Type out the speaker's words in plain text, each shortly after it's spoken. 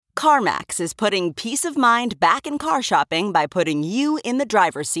CarMax is putting peace of mind back in car shopping by putting you in the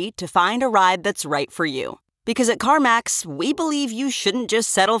driver's seat to find a ride that's right for you. Because at CarMax, we believe you shouldn't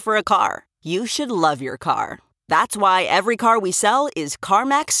just settle for a car. You should love your car. That's why every car we sell is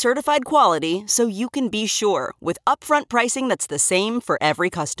CarMax certified quality, so you can be sure with upfront pricing that's the same for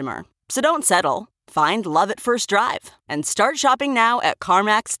every customer. So don't settle. Find love at first drive and start shopping now at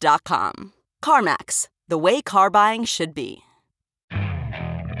CarMax.com. CarMax, the way car buying should be.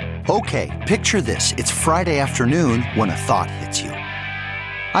 Okay, picture this. It's Friday afternoon when a thought hits you.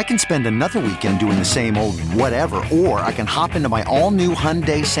 I can spend another weekend doing the same old whatever, or I can hop into my all-new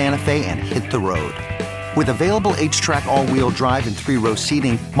Hyundai Santa Fe and hit the road. With available H-Track all-wheel drive and 3-row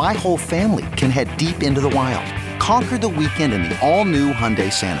seating, my whole family can head deep into the wild. Conquer the weekend in the all-new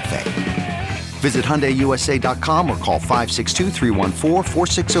Hyundai Santa Fe. Visit HyundaiUSA.com or call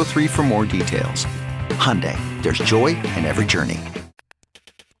 562-314-4603 for more details. Hyundai, there's joy in every journey.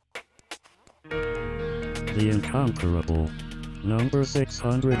 The Incomparable. Number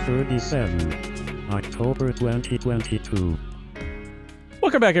 637. October 2022.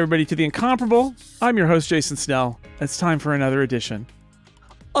 Welcome back, everybody, to The Incomparable. I'm your host, Jason Snell. It's time for another edition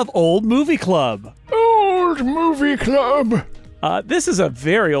of Old Movie Club. Old Movie Club. This is a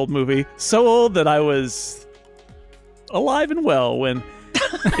very old movie. So old that I was alive and well when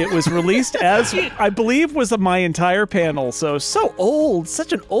it was released, as I believe was my entire panel. So old.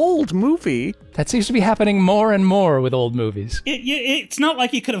 Such an old movie. That seems to be happening more and more with old movies. It's not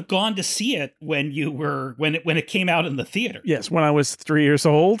like you could have gone to see it when it came out in the theater. Yes, when I was 3 years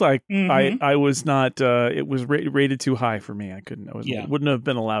old, I was not. It was rated too high for me. I couldn't. Wouldn't have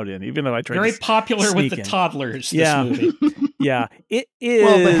been allowed in, even though I tried. Very to popular with the in. toddlers. This Yeah. movie. Yeah, it is.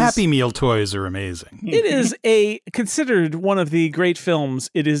 Well, the Happy Meal toys are amazing. It is considered one of the great films.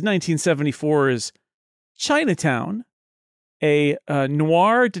 It is 1974's Chinatown, a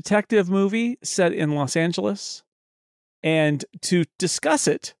noir detective movie set in Los Angeles. And to discuss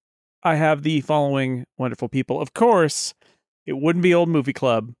it, I have the following wonderful people. Of course, it wouldn't be Old Movie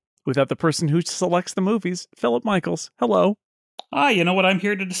Club without the person who selects the movies, Philip Michaels. Hello. You know what I'm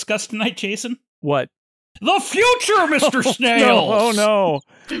here to discuss tonight, Jason? What? The future, Mr. Snails! Oh, no.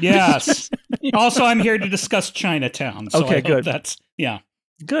 Yes. Also, I'm here to discuss Chinatown. So Okay, I hope good. That's, yeah.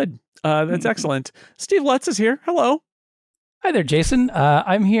 Good. That's excellent. Steve Lutz is here. Hello. Hi there, Jason.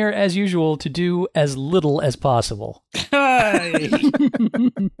 I'm here, as usual, to do as little as possible. Hi.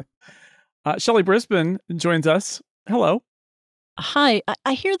 Shelley Brisbane joins us. Hello. Hi.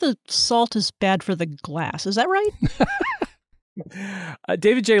 I hear the salt is bad for the glass. Is that right?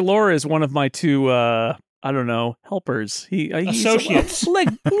 David J. Lohr is one of my two, helpers. He's Associates.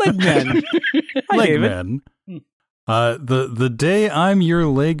 Leg men. Hi, Leg David. man. The day I'm your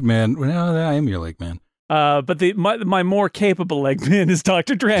leg man. Well, I am your leg man. But my more capable leg man is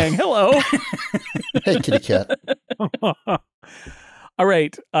Dr. Drang. Hello. Hey, kitty cat. All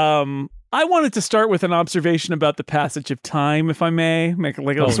right. I wanted to start with an observation about the passage of time, if I may, make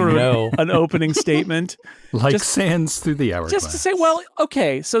like a an opening statement, like sands through the hourglass. Just to say, well,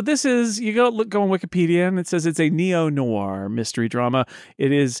 okay, so this is go on Wikipedia and it says it's a neo-noir mystery drama.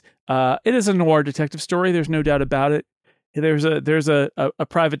 It is a noir detective story. There's no doubt about it. There's a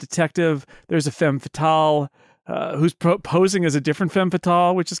private detective. There's a femme fatale who's posing as a different femme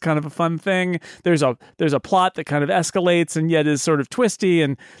fatale, which is kind of a fun thing. There's a plot that kind of escalates and yet is sort of twisty,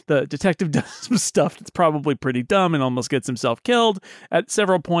 and the detective does some stuff that's probably pretty dumb and almost gets himself killed at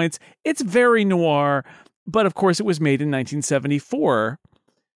several points. It's very noir, but of course it was made in 1974,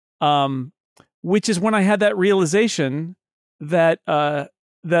 which is when I had that realization that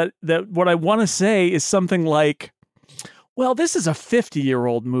what I want to say is something like, well, this is a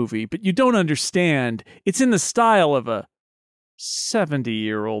 50-year-old movie, but you don't understand. It's in the style of a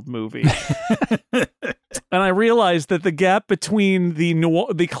 70-year-old movie. And I realized that the gap between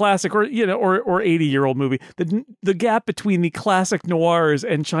the classic or 80-year-old movie, the gap between the classic noirs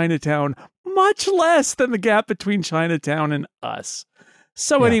and Chinatown, much less than the gap between Chinatown and us.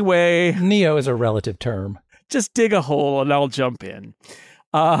 So anyway, Neo is a relative term. Just dig a hole and I'll jump in.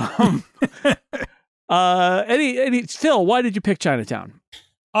 Phil, why did you pick Chinatown?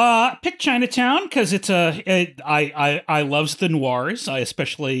 Pick Chinatown because I loves the noirs. I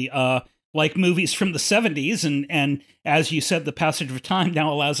especially like movies from the 70s, and as you said, the passage of time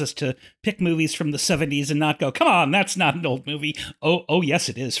now allows us to pick movies from the 70s and not go, come on, that's not an old movie. Oh yes,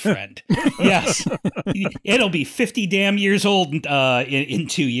 it is, friend. Yes, it'll be 50 damn years old in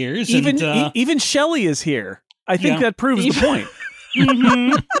 2 years. Even Shelley is here. I think that proves the point.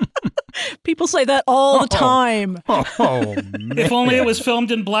 Mm-hmm. People say that all the time. Oh, man. If only it was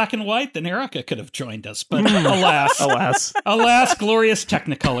filmed in black and white, then Erica could have joined us. But alas, glorious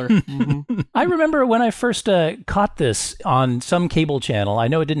Technicolor. I remember when I first caught this on some cable channel. I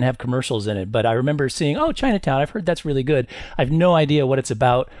know it didn't have commercials in it, but I remember seeing, Chinatown. I've heard that's really good. I have no idea what it's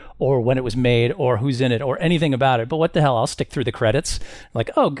about or when it was made or who's in it or anything about it. But what the hell? I'll stick through the credits. Like,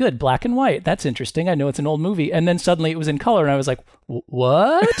 oh, good, black and white. That's interesting. I know it's an old movie. And then suddenly it was in color, and I was like,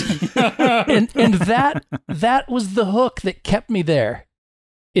 what? and that was the hook that kept me there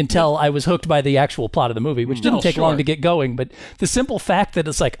until I was hooked by the actual plot of the movie, which didn't take long to get going. But the simple fact that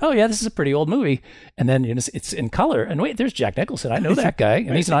it's like, oh yeah, this is a pretty old movie, and then it's in color, and wait, there's Jack Nicholson. I know that guy,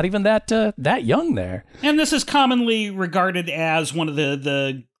 and he's not even that young there. And this is commonly regarded as one of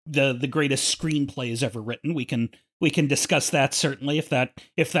the greatest screenplays ever written. We can discuss that certainly if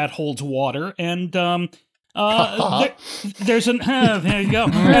that holds water. And there's there you go.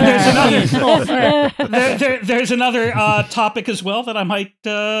 And there's another topic as well that I might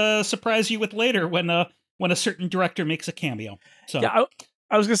surprise you with later when a certain director makes a cameo. So yeah,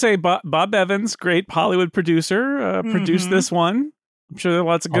 I was gonna say Bob Evans, great Hollywood producer, produced this one. I'm sure there are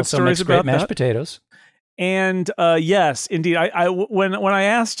lots of good also stories makes about great mashed that. Potatoes. And yes, indeed. When I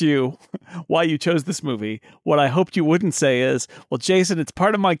asked you why you chose this movie, what I hoped you wouldn't say is, well, Jason, it's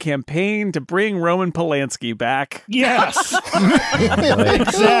part of my campaign to bring Roman Polanski back. Yes,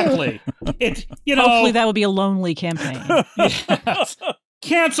 exactly. Hopefully that would be a lonely campaign. Yes.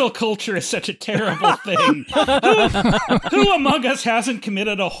 Cancel culture is such a terrible thing. Who among us hasn't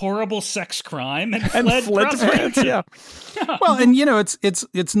committed a horrible sex crime and fled to France? Yeah. Well, and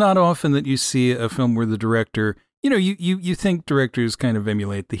it's not often that you see a film where the director, you think directors kind of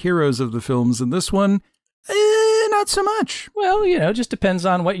emulate the heroes of the films, and this one, not so much. Well, just depends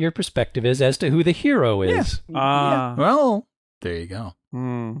on what your perspective is as to who the hero is. Yeah. Well, there you go.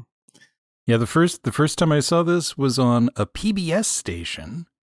 Mm. Yeah, the first time I saw this was on a PBS station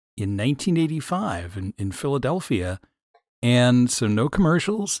in 1985 in Philadelphia, and so no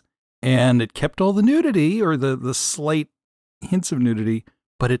commercials, and it kept all the nudity or the slight hints of nudity,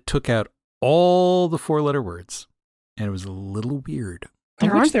 but it took out all the 4-letter words, and it was a little weird.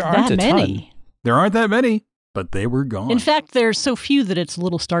 There aren't that many. There aren't that many, but they were gone. In fact, there's so few that it's a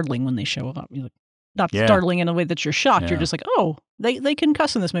little startling when they show up. Not startling in a way that you're shocked. You're just like, oh, they can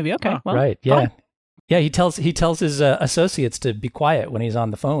cuss in this movie. Okay, well, right, yeah. Fine. Yeah, he tells his associates to be quiet when he's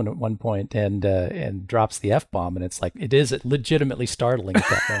on the phone at one point, and drops the F-bomb, and it's like, it is legitimately startling at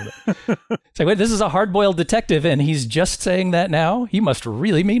that moment. It's like, wait, this is a hard-boiled detective, and he's just saying that now? He must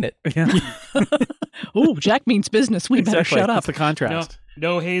really mean it. Yeah. Oh, Jack means business. We better shut up. That's the contrast.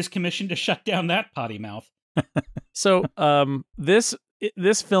 No Hayes Commission to shut down that potty mouth. So this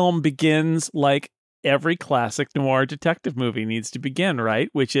film begins like every classic noir detective movie needs to begin, right?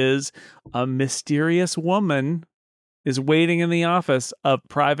 Which is a mysterious woman is waiting in the office of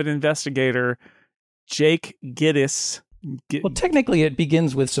private investigator Jake Gittes. Well, technically, it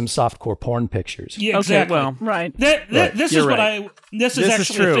begins with some softcore porn pictures. Yeah, exactly. Okay, well, right. This is right. This is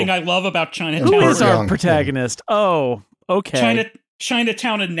actually the thing I love about Chinatown. Who is our protagonist? Oh, okay.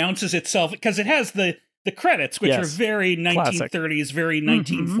 Chinatown announces itself because it has the credits, which are very 1930s, very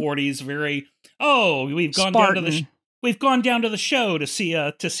 1940s, very we've gone Spartan. down to the show to see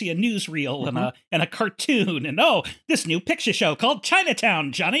a newsreel and a cartoon, and this new picture show called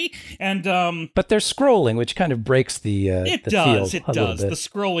Chinatown, Johnny. And but they're scrolling, which kind of breaks the it the does field it does the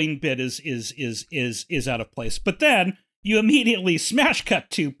scrolling bit is out of place. But then you immediately smash cut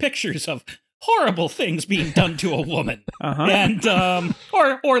to pictures of horrible things being done to a woman, and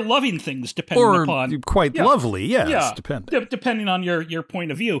or loving things, depending upon quite lovely, depending on your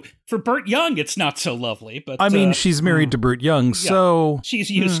point of view. For Burt Young, it's not so lovely, but I mean, she's married to Burt Young, so she's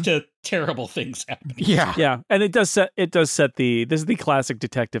used to terrible things happening. Yeah, and it does set this is the classic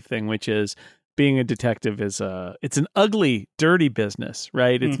detective thing, which is being a detective is it's an ugly, dirty business,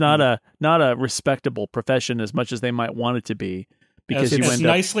 right? It's not a respectable profession as much as they might want it to be. Because as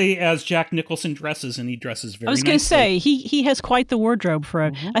nicely as Jack Nicholson dresses, and he dresses very nicely. I was going to say, he has quite the wardrobe for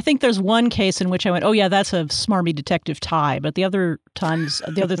it. I think there's one case in which I went, oh yeah, that's a smarmy detective tie, but the other times,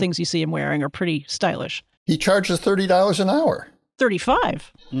 the other things you see him wearing are pretty stylish. He charges $30 an hour.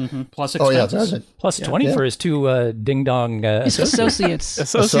 35 plus expenses. Plus 20 for his two ding-dong associates.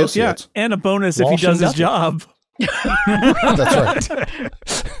 Associates, and a bonus if he does his job. That's right.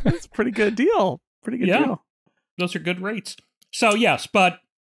 That's a pretty good deal. Deal. Those are good rates. So yes, but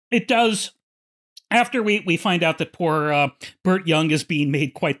it does. After we find out that poor Burt Young is being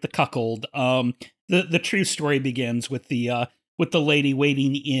made quite the cuckold, the true story begins with the lady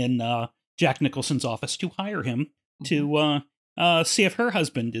waiting in Jack Nicholson's office to hire him to see if her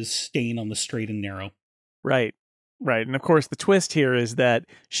husband is staying on the straight and narrow. Right. And of course, the twist here is that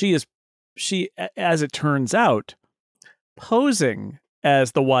she, as it turns out, posing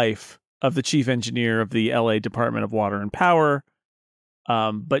as the wife of the chief engineer of the LA Department of Water and Power.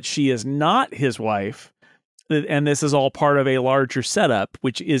 But she is not his wife. And this is all part of a larger setup,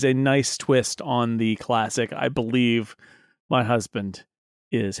 which is a nice twist on the classic, I believe my husband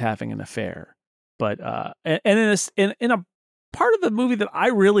is having an affair. But and in a part of the movie that I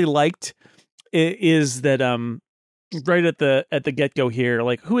really liked is that right at the get-go here,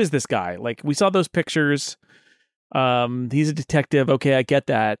 like, who is this guy? Like, we saw those pictures. He's a detective. Okay, I get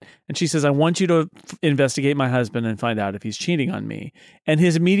that. And she says, I want you to investigate my husband and find out if he's cheating on me. And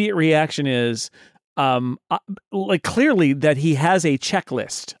his immediate reaction is, like, clearly that he has a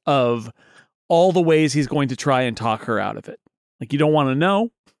checklist of all the ways he's going to try and talk her out of it. Like, you don't want to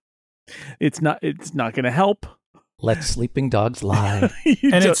know. It's not going to help. Let sleeping dogs lie.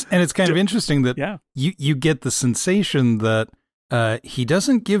 It's kind of interesting that you get the sensation that he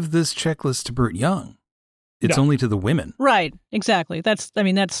doesn't give this checklist to Burt Young. It's only to the women. Right. Exactly. That's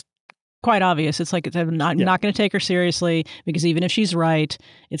quite obvious. It's like, I'm not going to take her seriously because even if she's right,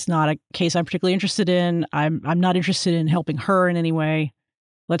 it's not a case I'm particularly interested in. I'm not interested in helping her in any way.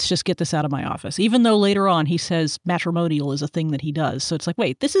 Let's just get this out of my office. Even though later on he says matrimonial is a thing that he does. So it's like,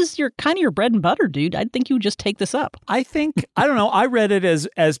 wait, this is your bread and butter, dude. I'd think you would just take this up. I don't know. I read it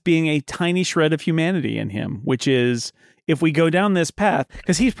as being a tiny shred of humanity in him, which is, if we go down this path,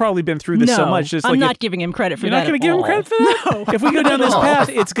 because he's probably been through this so much. I'm not giving him credit for that. You're not going to give him credit for that? No. If we go down this path,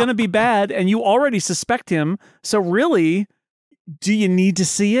 it's going to be bad, and you already suspect him. So really, do you need to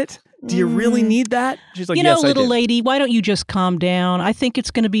see it? Do you really need that? She's like, yes, little I do. lady, why don't you just calm down? I think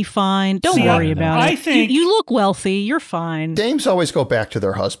it's going to be fine. Don't worry about it. I think you look wealthy. You're fine. Dames always go back to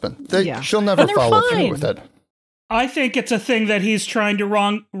their husband. She'll never follow through with it. I think it's a thing that he's trying to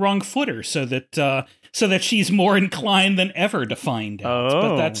wrong foot her so that she's more inclined than ever to find out.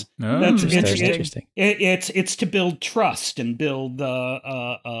 But that's interesting. It's to build trust and build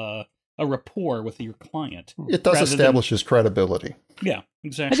a rapport with your client. It does establish his credibility. Yeah,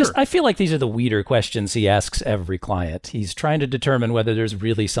 exactly. I feel like these are the weeder questions he asks every client. He's trying to determine whether there's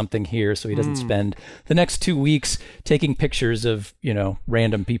really something here, so he doesn't spend the next 2 weeks taking pictures of,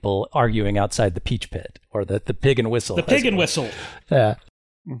 random people arguing outside the Peach Pit or the Pig and Whistle. The Pig and Whistle. Yeah.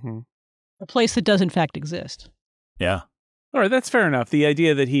 Mm-hmm. A place that does in fact exist. Yeah. All right, that's fair enough. The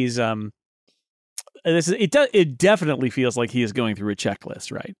idea that he's it definitely feels like he is going through a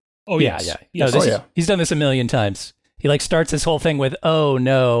checklist, right? Oh yes. Yeah. No, he's done this a million times. He starts his whole thing with, "Oh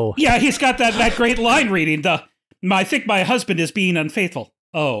no." Yeah, he's got that great line reading. I think my husband is being unfaithful.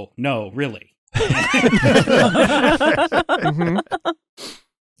 Oh no, really? Mm-hmm.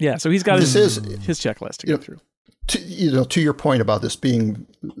 Yeah, so he's got his checklist to go through. To your point about this being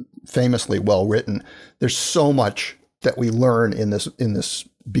famously well written, there's so much that we learn in this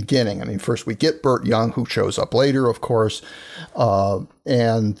beginning. I mean, first we get Burt Young, who shows up later, of course,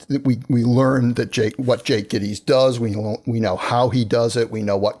 and we learn that what Jake Gittes does. We know how he does it. We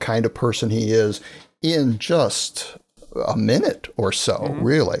know what kind of person he is in just a minute or so. Mm-hmm.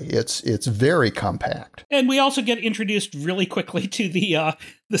 Really, it's very compact. And we also get introduced really quickly to the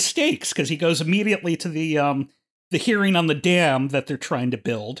stakes, because he goes immediately to the hearing on the dam that they're trying to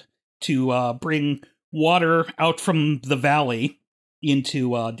build to bring water out from the valley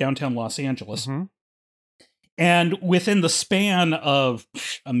into downtown Los Angeles. Mm-hmm. And within the span of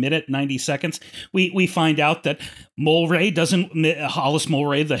a minute, 90 seconds, we find out that Hollis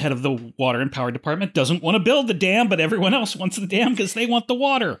Mulray, the head of the Water and Power Department, doesn't want to build the dam, but everyone else wants the dam because they want the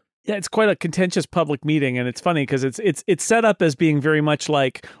water. Yeah, it's quite a contentious public meeting, and it's funny because it's set up as being very much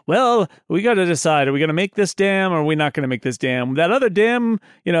like, well, we got to decide, are we going to make this dam or are we not going to make this dam? That other dam,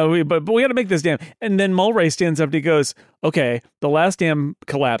 but we got to make this dam. And then Mulray stands up and he goes, okay, the last dam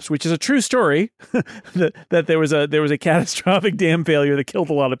collapsed, which is a true story, that there was a catastrophic dam failure that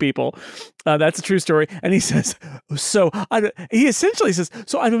killed a lot of people. That's a true story. And he says, he essentially says,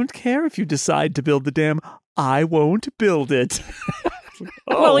 so I don't care if you decide to build the dam, I won't build it.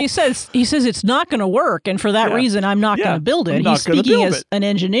 Oh. Well, he says it's not going to work, and for that reason, I'm not going to build it. He's speaking as an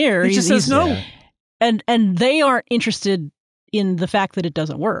engineer. He just says no. Yeah. And they aren't interested in the fact that it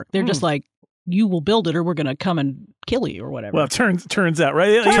doesn't work. They're just like, you will build it or we're going to come and kill you or whatever. Well, it turns out,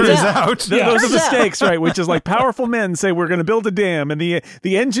 right? Turns out. Those are the stakes, right? Which is like powerful men say we're going to build a dam, and the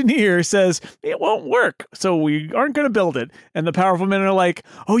engineer says it won't work, so we aren't going to build it. And the powerful men are like,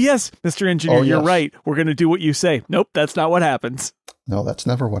 oh yes, Mr. Engineer, you're right. We're going to do what you say. Nope, that's not what happens. No, that's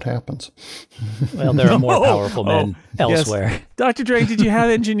never what happens. Well, there are more powerful men elsewhere. Yes. Dr. Drake, did you have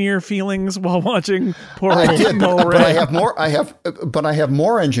engineer feelings while watching poor I old did, Mulray? but I have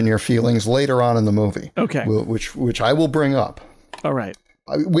more engineer feelings later on in the movie. Okay. Which I will bring up. All right.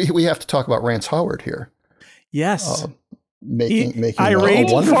 We have to talk about Rance Howard here. Yes. Making irate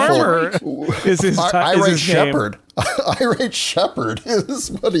a wonderful farmer is his irate name. shepherd. Irate shepherd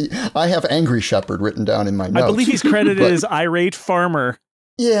is what I have angry shepherd written down in my notes. I believe he's credited as irate farmer.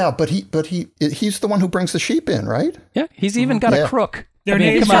 Yeah, but he's the one who brings the sheep in, right? Yeah, he's even got a crook. Their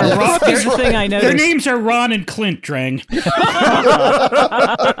names are Ron. Here's the thing I noticed. Their names are Ron and Clint, Drang.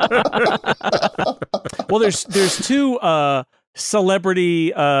 Well, there's two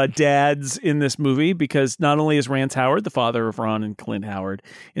celebrity dads in this movie, because not only is Rance Howard the father of Ron and Clint Howard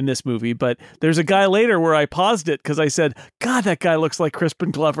in this movie, but there's a guy later where I paused it because I said, God, that guy looks like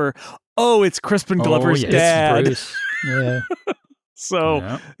Crispin Glover. Oh, it's Crispin Glover's dad. Bruce. Yeah.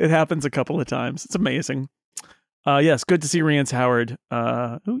 So it happens a couple of times. It's amazing. Yes, good to see Rance Howard,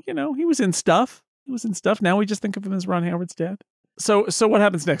 who, he was in stuff. Now we just think of him as Ron Howard's dad. So what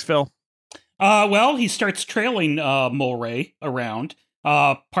happens next, Phil? Well, he starts trailing Mulray around,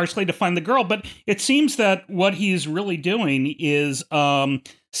 partially to find the girl, but it seems that what he's really doing is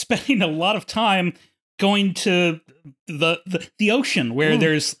spending a lot of time going to the ocean, where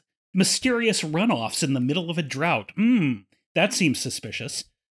there's mysterious runoffs in the middle of a drought. That seems suspicious.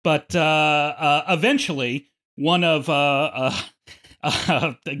 But eventually, one of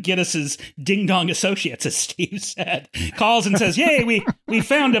Giddis's ding-dong associates, as Steve said, calls and says, "Yay, we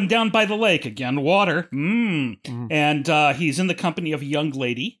found him down by the lake again. Water, and he's in the company of a young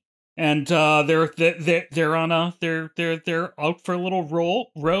lady, and they're out for a little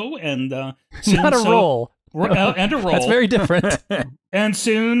row, and not a roll, and a roll. That's very different. And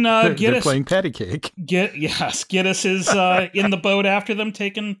soon, they're Giddis playing patty cake. Giddis is in the boat after them,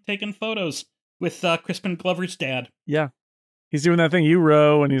 taking photos with Crispin Glover's dad. Yeah. He's doing that thing, you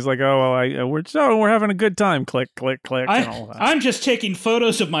row, and he's like, "Oh, well, we're having a good time." Click, click, click, and all that. I'm just taking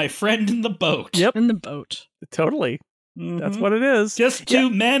photos of my friend in the boat. Yep, in the boat. Totally. That's what it is. Just two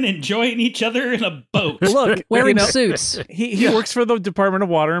men enjoying each other in a boat. Look, wearing suits. He works for the Department of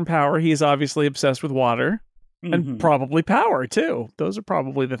Water and Power. He's obviously obsessed with water and probably power too. Those are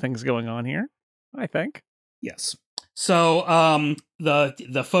probably the things going on here, I think. Yes. So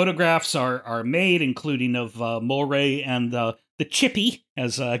the photographs are made, including of Mulray and the Chippy,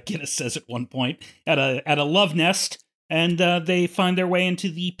 as Giddis says at one point, at a love nest, and they find their way into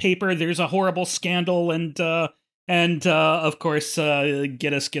the paper. There's a horrible scandal, and of course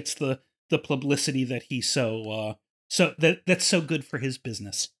Giddis gets the publicity that he's that's so good for his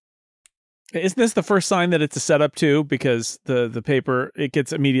business. Isn't this the first sign that it's a setup too? Because the paper, it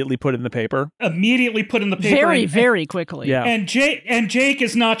gets immediately put in the paper. Very, very quickly. Yeah. And Jake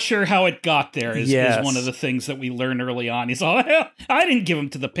is not sure how it got there. Is one of the things that we learn early on. He's all, I didn't give him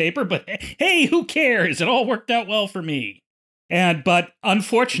to the paper, but hey, who cares? It all worked out well for me. But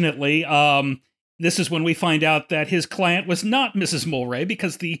unfortunately, this is when we find out that his client was not Mrs. Mulray,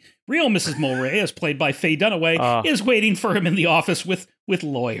 because the real Mrs. Mulray, as played by Faye Dunaway, is waiting for him in the office with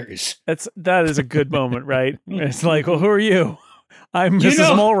lawyers. That is a good moment, right? It's like, well, who are you? I'm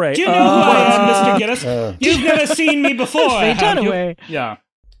Mrs. Mulray. Do you know who I am, Mr. Giddis? You've never seen me before, Faye Dunaway. Yeah.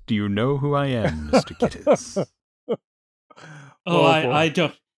 Do you know who I am, Mr. Giddis? I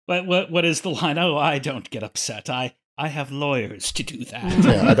don't. What is the line? Oh, I don't get upset. I have lawyers to do that.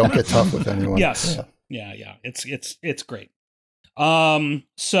 Yeah, I don't get tough with anyone. Yes. Yeah. It's great.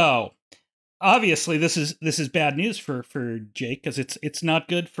 So obviously this is bad news for Jake, because it's not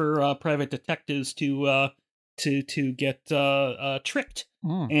good for private detectives to get tricked.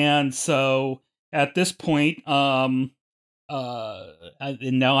 And so at this point, and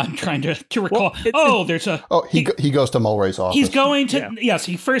now I'm trying to recall. He goes to Mulray's office. He's going to yes.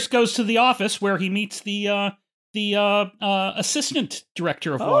 He first goes to the office where he meets the assistant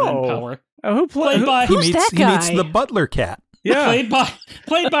director of Water and Power. Who's that guy? He meets the butler cat. Yeah,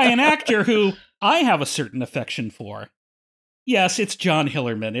 played by an actor who I have a certain affection for. Yes, it's John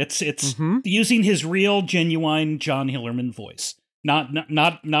Hillerman. It's using his real, genuine John Hillerman voice, not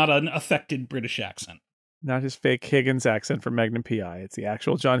an affected British accent. Not his fake Higgins accent from Magnum PI. It's the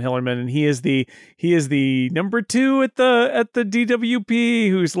actual John Hillerman, and he is the number 2 at the DWP,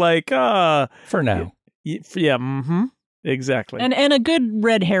 who's like for now. Yeah, exactly. And a good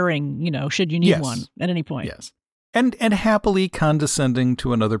red herring, should you need one at any point. Yes. And happily condescending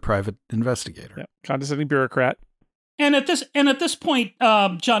to another private investigator. Yeah. Condescending bureaucrat. And at this point,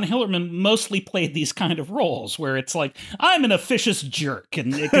 John Hillerman mostly played these kind of roles where it's like, I'm an officious jerk,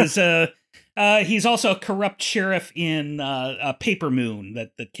 and because He's also a corrupt sheriff in Paper Moon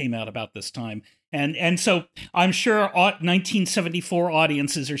that came out about this time. And so I'm sure 1974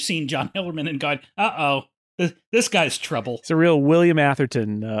 audiences are seeing John Hillerman and going, uh-oh, this guy's trouble. It's a real William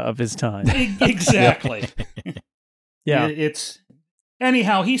Atherton of his time. Exactly. Yeah. It's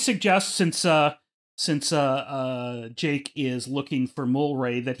anyhow, he suggests since Jake is looking for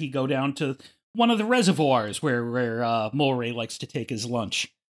Mulray that he go down to one of the reservoirs where Mulray likes to take his lunch.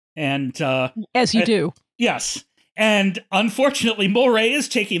 And as you do. Yes. And unfortunately, Mulray is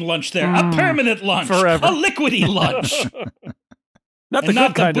taking lunch there. A permanent lunch. Forever. A liquidy lunch. Not the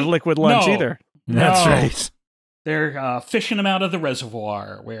good kind of liquid lunch either. That's right. They're fishing him out of the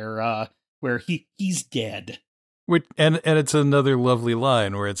reservoir where he's dead. And it's another lovely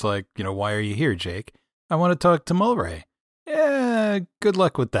line where it's like, why are you here, Jake? I want to talk to Mulray. Yeah, good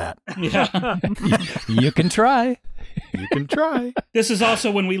luck with that. Yeah. You can try. You can try. This is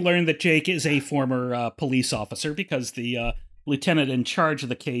also when we learn that Jake is a former police officer, because the lieutenant in charge of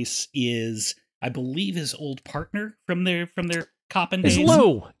the case is, I believe, his old partner from their copping days. It's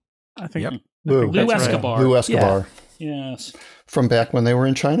Lou. I think. Yep. Lou Escobar. Lou Escobar. Yeah. Yes. From back when they were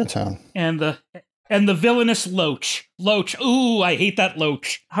in Chinatown. And the villainous Loach. Ooh, I hate that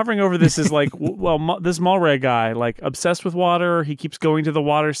Loach. Hovering over this is like, this Mulray guy, like obsessed with water. He keeps going to the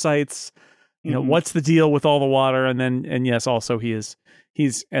water sites. What's the deal with all the water? And yes, also it's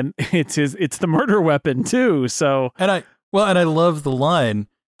the murder weapon too. So, and I love the line,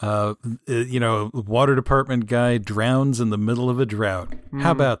 water department guy drowns in the middle of a drought.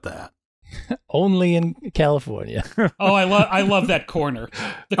 How about that? Only in California. Oh, I love that corner.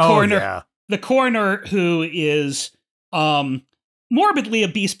 The coroner who is morbidly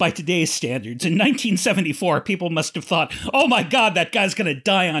obese by today's standards. In 1974, people must have thought, "Oh my God, that guy's going to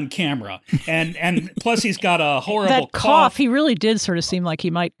die on camera." And plus, he's got a horrible that cough. He really did sort of seem like he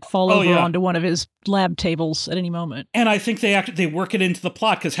might fall over onto one of his lab tables at any moment. And I think they work it into the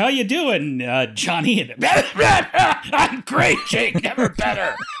plot, because how you doing, Johnny? And, I'm great, Jake. Never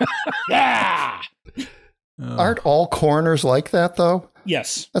better. Yeah. Aren't all coroners like that, though?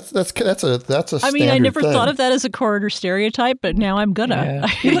 Yes. That's a standard I mean, I never thing. thought of that as a coroner stereotype, but now I'm gonna.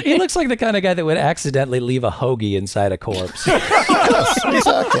 Yeah. He looks like the kind of guy that would accidentally leave a hoagie inside a corpse. Yes,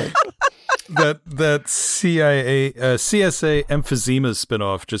 exactly. That CSA emphysema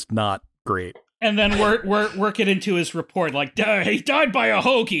spinoff, just not great. And then work it into his report, like, he died by a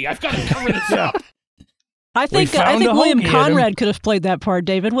hoagie. I've got to cover this up. I think William Conrad could have played that part,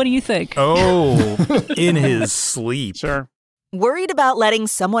 David. What do you think? Oh, in his sleep. Sure. Worried about letting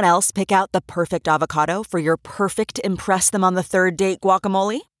someone else pick out the perfect avocado for your perfect impress them on the third date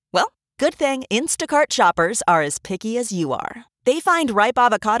guacamole? Well, good thing Instacart shoppers are as picky as you are. They find ripe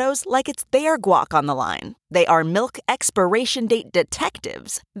avocados like it's their guac on the line. They are milk expiration date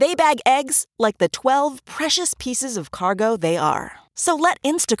detectives. They bag eggs like the 12 precious pieces of cargo they are. So let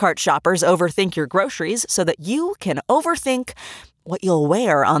Instacart shoppers overthink your groceries so that you can overthink what you'll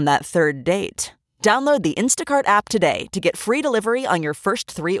wear on that third date. Download the Instacart app today to get free delivery on your first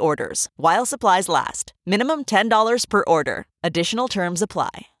 3 orders, while supplies last. Minimum $10 per order. Additional terms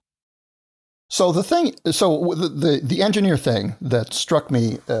apply. So the engineer thing that struck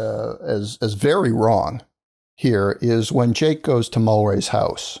me as very wrong here is when Jake goes to Mulray's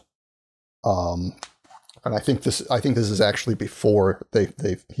house. And I think this is actually before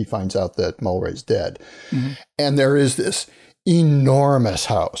he finds out that Mulray's dead. Mm-hmm. And there is this enormous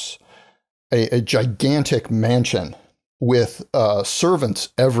house. A gigantic mansion with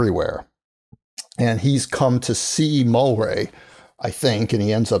servants everywhere. And he's come to see Mulray, I think, and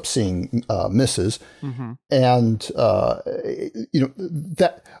he ends up seeing Mrs. Mm-hmm. And,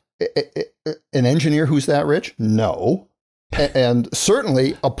 that an engineer who's that rich? No. And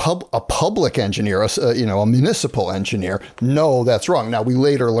certainly a public engineer, a municipal engineer. No, that's wrong. Now we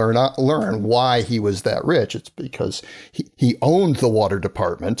later learn why he was that rich. It's because he owned the water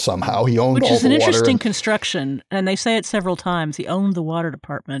department somehow. He owned all the water. Which is an interesting construction, and they say it several times. He owned the water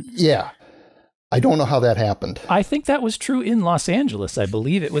department. Yeah, I don't know how that happened. I think that was true in Los Angeles. I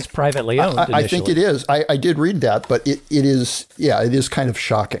believe it was privately owned. I think it is. I did read that, but it is. Yeah, it is kind of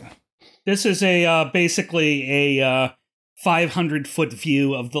shocking. This is basically a 500-foot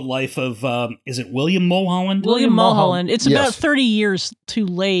view of the life of, is it William Mulholland? William Mulholland. It's about 30 years too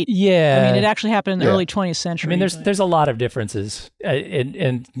late. Yeah. I mean, it actually happened in the early 20th century. I mean, there's a lot of differences,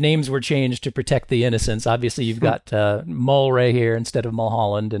 and names were changed to protect the innocents. Obviously, you've got Mulray here instead of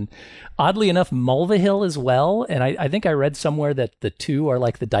Mulholland, and oddly enough, Mulvihill as well. And I think I read somewhere that the two are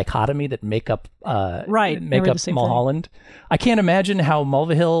like the dichotomy that make up Mulholland. I can't imagine how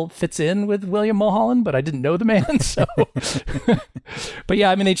Mulvihill fits in with William Mulholland, but I didn't know the man, so But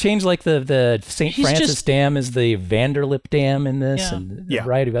yeah, I mean, they changed like the St. He's Francis just- Dam is the Vanderlip Dam in this, Yeah. and a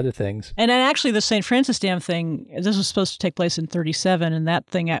variety of other things. And then actually, the St. Francis Dam thing, this was supposed to take place in 1937, and that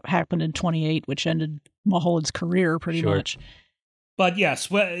thing happened in 1928, which ended Mulholland's career pretty much. But yes,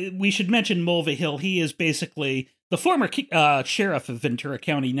 we should mention Mulvihill. He is basically the former sheriff of Ventura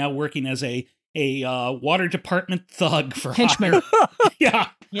County, now working as a water department thug for Henchman. Yeah.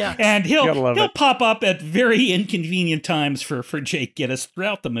 Yeah. And he'll it. pop up at very inconvenient times for Jake Gittes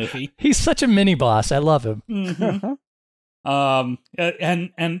throughout the movie. He's such a mini boss. I love him. Mm-hmm.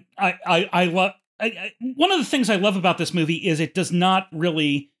 And I love one of the things I love about this movie is it does not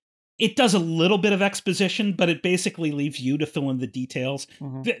really. It does a little bit of exposition, but it basically leaves you to fill in the details.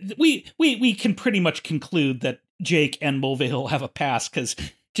 Mm-hmm. We can pretty much conclude that Jake and Mulvihill have a past because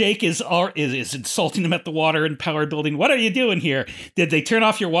Jake is insulting them at the water and power building. What are you doing here? Did they turn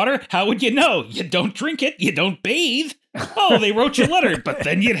off your water? How would you know? You don't drink it. You don't bathe. Oh, they wrote you a letter, but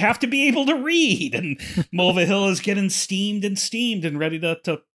then you'd have to be able to read. And Mulvihill is getting steamed and ready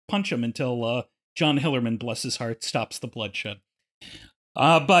to punch him until John Hillerman, bless his heart, stops the bloodshed.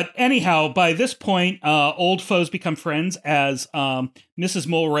 But anyhow, by this point, old foes become friends as Mrs.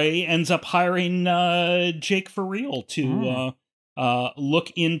 Mulray ends up hiring Jake for real to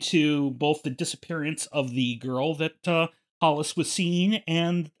look into both the disappearance of the girl that Hollis was seeing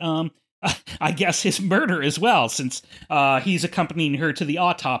and I guess his murder as well, since he's accompanying her to the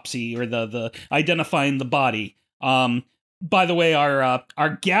autopsy or the identifying the body. By the way,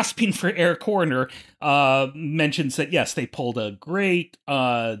 our gasping for air coroner mentions that yes, they pulled a great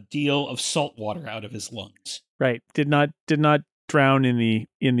deal of salt water out of his lungs. Right. Did not drown in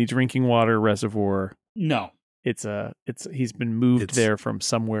the drinking water reservoir. No. He's been moved there from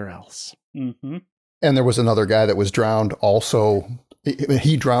somewhere else. Mm-hmm. And there was another guy that was drowned also.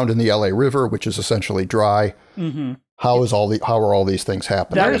 He drowned in the LA River, which is essentially dry. Mm-hmm. How are all these things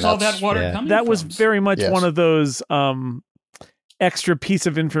happening? Where is all that water coming That from? was very much Yes. one of those extra piece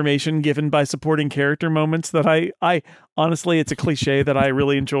of information given by supporting character moments that I honestly, it's a cliche that I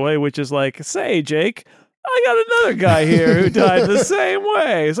really enjoy, which is like, say, Jake, I got another guy here who died the same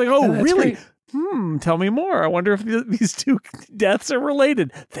way. It's like, oh, Yeah, that's really? great. Tell me more. I wonder if these two deaths are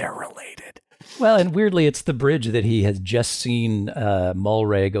related. They're related. Well, and weirdly, it's the bridge that he has just seen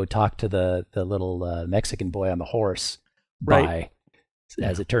Mulray go talk to the little Mexican boy on the horse by,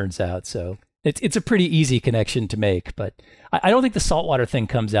 as it turns out. So it's a pretty easy connection to make, but I don't think the saltwater thing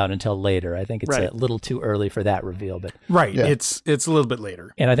comes out until later. I think it's a little too early for that reveal. But Yeah. It's a little bit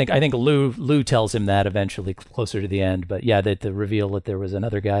later. And I think Lou tells him that eventually closer to the end. But yeah, that the reveal that there was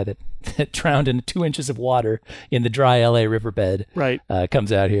another guy that drowned in 2 inches of water in the dry LA riverbed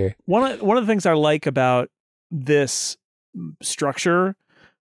comes out here. One of the things I like about this structure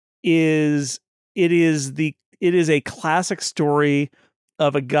is it is a classic story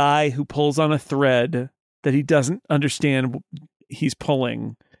of a guy who pulls on a thread that he doesn't understand he's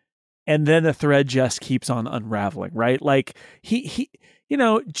pulling, and then the thread just keeps on unraveling, right? Like he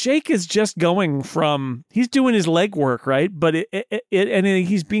Jake is just going from, he's doing his legwork, right? But and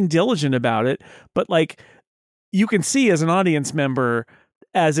he's being diligent about it, but like you can see as an audience member,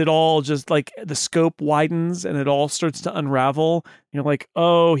 as it all just like the scope widens and it all starts to unravel, you're like,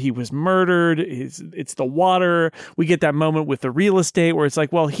 oh, he was murdered. It's the water. We get that moment with the real estate where it's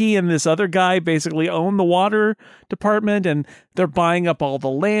like, well, he and this other guy basically own the water department and they're buying up all the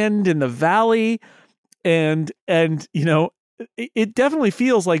land in the valley. And it definitely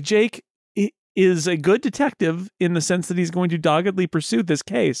feels like Jake is a good detective in the sense that he's going to doggedly pursue this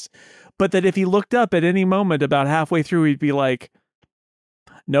case. But that if he looked up at any moment about halfway through, he'd be like,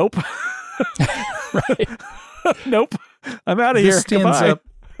 nope. Right. Nope. I'm out of here. This stands Goodbye. up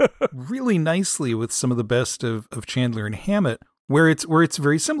really nicely with some of the best of Chandler and Hammett, where it's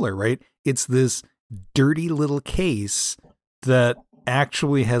very similar, right? It's this dirty little case that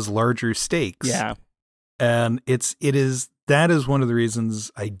actually has larger stakes. Yeah. And that is one of the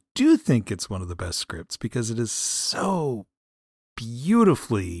reasons I do think it's one of the best scripts, because it is so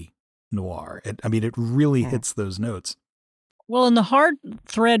beautifully noir. It really hits those notes. Well, and the hard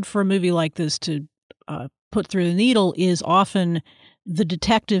thread for a movie like this to put through the needle is often the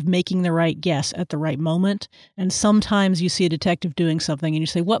detective making the right guess at the right moment. And sometimes you see a detective doing something and you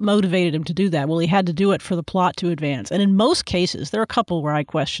say, what motivated him to do that? Well, he had to do it for the plot to advance. And in most cases, there are a couple where I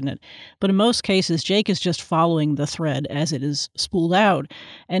question it, but in most cases, Jake is just following the thread as it is spooled out,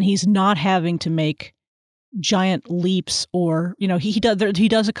 and he's not having to make giant leaps or, he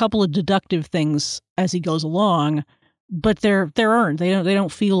does a couple of deductive things as he goes along, but they're earned. They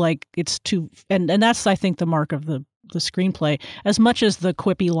don't feel like it's too, and that's, I think, the mark of the the screenplay as much as the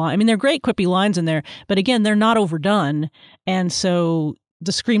quippy line. I mean, they're great quippy lines in there, but again, they're not overdone. And so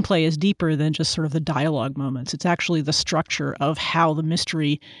the screenplay is deeper than just sort of the dialogue moments. It's actually the structure of how the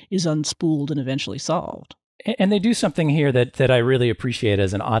mystery is unspooled and eventually solved. And they do something here that I really appreciate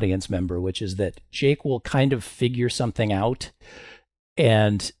as an audience member, which is that Jake will kind of figure something out,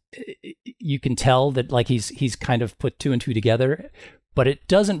 and you can tell that like he's kind of put two and two together, but it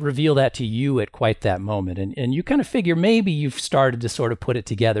doesn't reveal that to you at quite that moment. And you kind of figure maybe you've started to sort of put it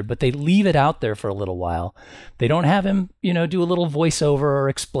together, but they leave it out there for a little while. They don't have him, do a little voiceover or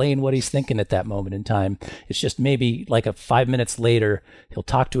explain what he's thinking at that moment in time. It's just maybe like 5 minutes later, he'll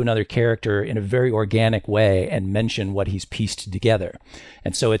talk to another character in a very organic way and mention what he's pieced together.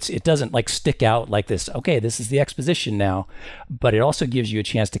 And so it doesn't like stick out like this, okay, this is the exposition now, but it also gives you a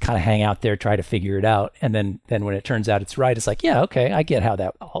chance to kind of hang out there, try to figure it out. And then when it turns out it's right, it's like, yeah, okay, I get how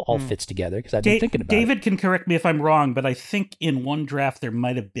that all fits together because I've been thinking about it. David can correct me if I'm wrong, but I think in one draft there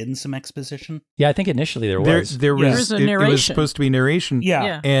might have been some exposition. Yeah, I think initially there was. There was a narration. It was supposed to be narration.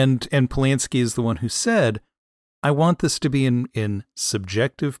 Yeah. And Polanski is the one who said, I want this to be in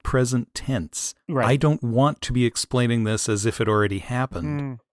subjective present tense. Right. I don't want to be explaining this as if it already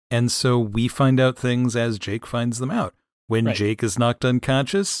happened. And so we find out things as Jake finds them out. When Jake is knocked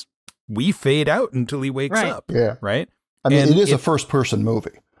unconscious, we fade out until he wakes up. Yeah. Right? I mean, it is a first-person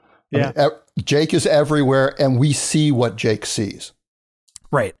movie. Yeah. I mean, Jake is everywhere, and we see what Jake sees.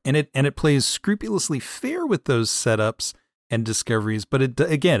 Right. And it plays scrupulously fair with those setups and discoveries, but it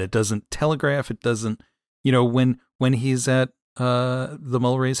doesn't telegraph. It doesn't, when he's at the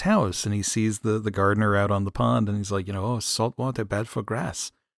Mulray's house and he sees the gardener out on the pond and he's like, oh, salt water, bad for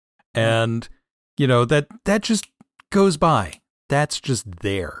grass. And, that just goes by. That's just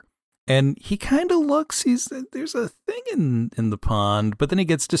there. And he kind of looks, there's a thing in the pond, but then he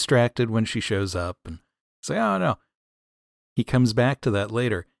gets distracted when she shows up and say, oh no. He comes back to that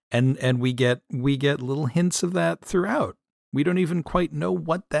later. And we get little hints of that throughout. We don't even quite know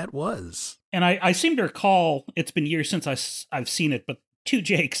what that was. And I seem to recall, it's been years since I've seen it, but Two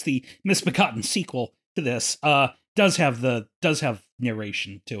Jakes, the misbegotten sequel to this, does have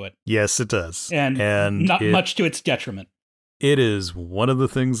narration to it. Yes, it does. And not much to its detriment. It is one of the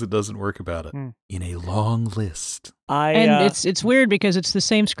things that doesn't work about it in a long list. It's weird because it's the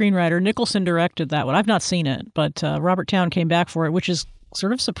same screenwriter. Nicholson directed that one. I've not seen it, but Robert Towne came back for it, which is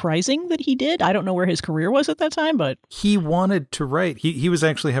sort of surprising that he did. I don't know where his career was at that time, but he wanted to write. He was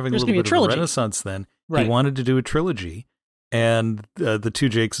actually having a little bit of a renaissance then. Right. He wanted to do a trilogy, and the Two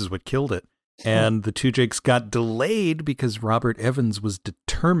Jakes is what killed it. And the Two Jakes got delayed because Robert Evans was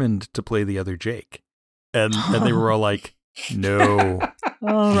determined to play the other Jake, and they were all like, "No."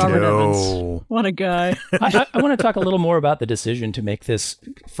 Oh, Robert Evans. What a guy. I want to talk a little more about the decision to make this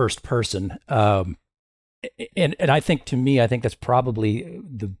first person. And I think, to me, I think that's probably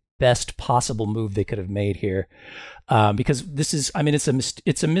the best possible move they could have made here. Because this is, I mean, it's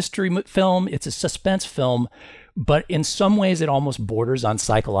a mystery film. It's a suspense film, but in some ways it almost borders on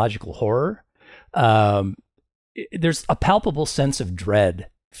psychological horror. There's a palpable sense of dread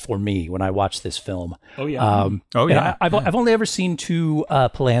for me when I watch this film. Oh yeah. I've only ever seen two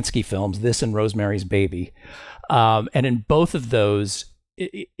Polanski films, this and Rosemary's Baby. And in both of those,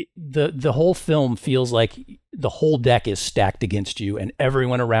 the whole film feels like the whole deck is stacked against you and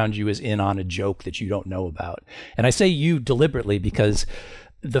everyone around you is in on a joke that you don't know about. And I say you deliberately because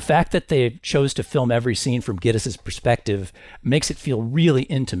the fact that they chose to film every scene from Giddis's perspective makes it feel really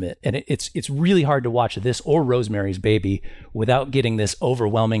intimate. And it's really hard to watch this or Rosemary's Baby without getting this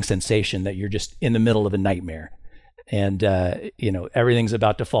overwhelming sensation that you're just in the middle of a nightmare. And everything's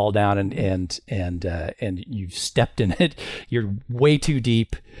about to fall down, and you've stepped in it. You're way too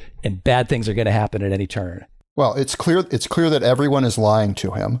deep, and bad things are going to happen at any turn. Well, it's clear that everyone is lying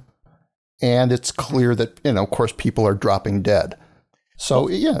to him, and it's clear that of course, people are dropping dead. So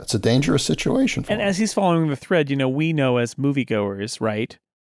yeah, it's a dangerous situation for him. And as he's following the thread, we know as moviegoers, right?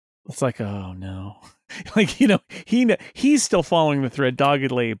 It's like, oh no. Like, he's still following the thread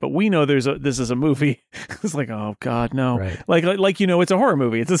doggedly, but we know this is a movie. It's like, oh God, no. Right. Like it's a horror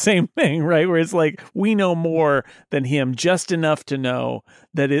movie. It's the same thing, right? Where it's like, we know more than him, just enough to know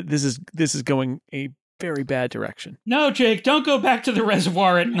that this is going a very bad direction. No, Jake, don't go back to the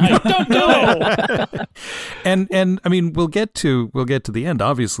reservoir at night. Don't do it. And I mean, we'll get to the end,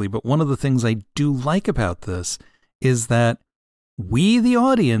 obviously, but one of the things I do like about this is that we, the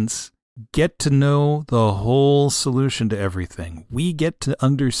audience, get to know the whole solution to everything. We get to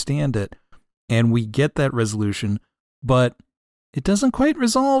understand it, and we get that resolution, but it doesn't quite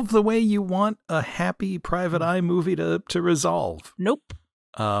resolve the way you want a happy Private Eye movie to resolve. Nope.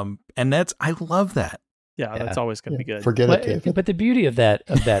 And I love that. Yeah, that's always going to be good. Forget it, David. But the beauty of that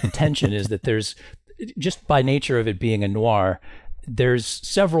tension is that there's, just by nature of it being a noir, there's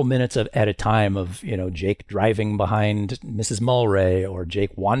several minutes at a time of, Jake driving behind Mrs. Mulray or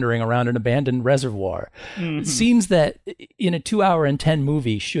Jake wandering around an abandoned reservoir. Mm-hmm. Scenes that in a 2 hour and 10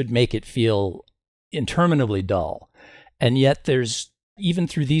 movie should make it feel interminably dull. And yet even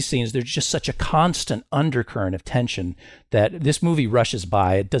through these scenes, there's just such a constant undercurrent of tension that this movie rushes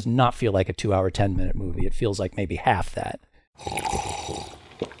by. It does not feel like a 2 hour, 10-minute movie. It feels like maybe half that.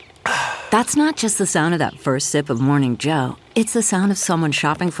 That's not just the sound of that first sip of Morning Joe. It's the sound of someone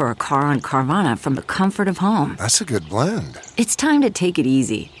shopping for a car on Carvana from the comfort of home. That's a good blend. It's time to take it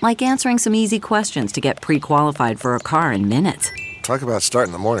easy, like answering some easy questions to get pre-qualified for a car in minutes. Talk about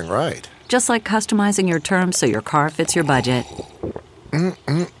starting the morning right. Just like customizing your terms so your car fits your budget.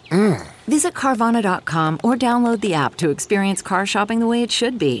 Visit Carvana.com or download the app to experience car shopping the way it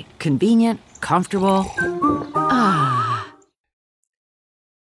should be. Convenient, comfortable.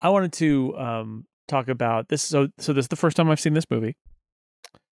 I wanted to talk about this. So this is the first time I've seen this movie.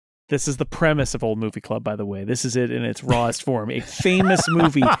 This is the premise of Old Movie Club, by the way. This is it in its rawest form. A famous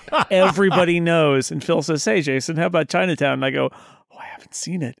movie everybody knows. And Phil says, "Hey, Jason, how about Chinatown?" And I go, "Oh, I haven't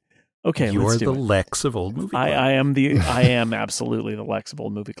seen it." Okay, You're let's do the it. Lex of Old Movie Club. I am absolutely the Lex of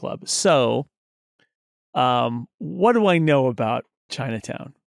Old Movie Club. So, what do I know about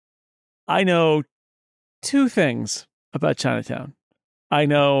Chinatown? I know two things about Chinatown. I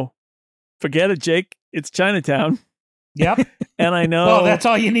know, forget it, Jake. It's Chinatown. Yep. And I know. Well, that's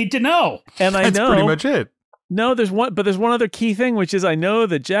all you need to know. And I That's know pretty much it. No, there's one other key thing, which is I know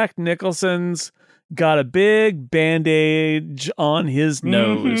that Jack Nicholson's got a big bandage on his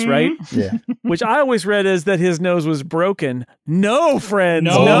nose, right? Yeah. Which I always read as that his nose was broken. No, friends.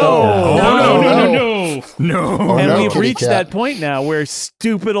 No. Oh, And no, we've kitty reached cat. that point now where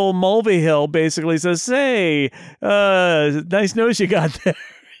stupid old Mulvihill basically says, "Say, nice nose you got there.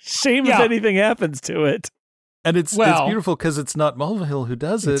 Shame if anything happens to it." And it's beautiful because it's not Mulvihill who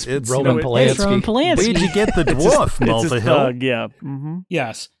does it. It's Roman Polanski. It's Roman Polanski. Where'd you get the dwarf, It's his Mulvihill? thug, yeah. Mm-hmm.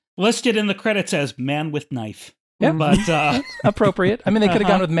 Yes. Listed in the credits as Man with Knife. Yep. But appropriate. I mean, they could have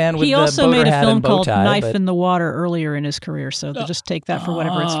gone with Man with He the also boater made a hat film and bow called tie, Knife but- in the Water earlier in his career, so just take that for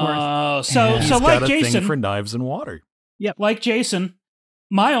whatever it's worth. Oh, so He's like got a Jason, thing for knives and water. like Jason,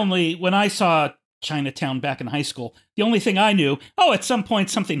 when I saw Chinatown back in high school, the only thing I knew, at some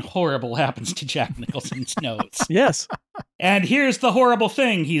point something horrible happens to Jack Nicholson's nose. Yes. And here's the horrible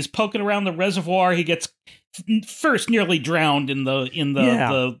thing: he's poking around the reservoir. He gets first nearly drowned in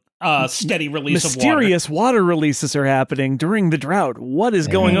the steady release of water. Mysterious water releases are happening during the drought. What is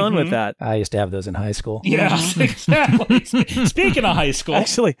going on with that? I used to have those in high school. Yes, exactly. Speaking of high school,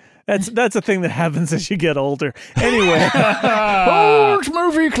 Actually, that's a thing that happens as you get older. Anyway, Old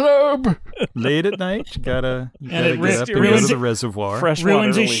Movie Club. Late at night, you gotta it get up and go to ruins the reservoir. fresh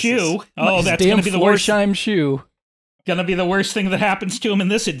ruins water his releases. shoe. Oh, that's Damn going to be the worst. Florsheim shoe. Gonna be the worst thing that happens to him in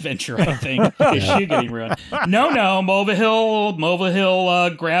this adventure, I think. His shoe getting ruined. No,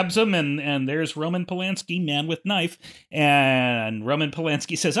 Mulvihill grabs him, and there's Roman Polanski, Man with Knife, and Roman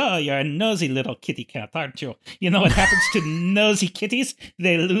Polanski says, "Oh, you're a nosy little kitty cat, aren't you? You know what happens to nosy kitties?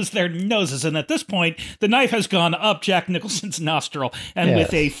 They lose their noses." And at this point, the knife has gone up Jack Nicholson's nostril, and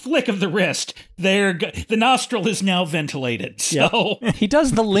with a flick of the wrist, the nostril is now ventilated. So He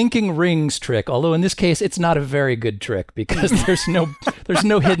does the linking rings trick, although in this case, it's not a very good trick because there's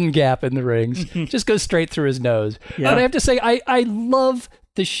no hidden gap in the rings. Just goes straight through his nose. Yeah. But I have to say, I love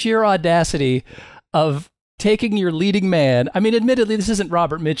the sheer audacity of taking your leading man. I mean, admittedly, this isn't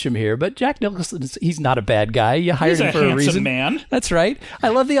Robert Mitchum here, but Jack Nicholson, he's not a bad guy. You hired he's him a for a handsome reason. man. That's right. I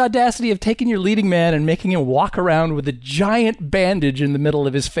love the audacity of taking your leading man and making him walk around with a giant bandage in the middle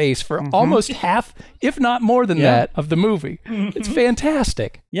of his face for almost half, if not more than that, of the movie. It's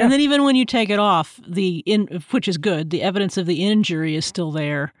fantastic. Yeah. And then even when you take it off, which is good, the evidence of the injury is still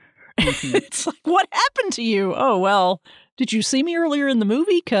there. It's like, what happened to you? Oh, well, did you see me earlier in the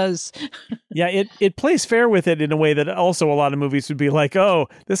movie? Because Yeah, it plays fair with it in a way that also a lot of movies would be like, "Oh,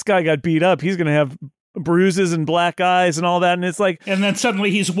 this guy got beat up. He's going to have bruises and black eyes and all that." And it's like, And then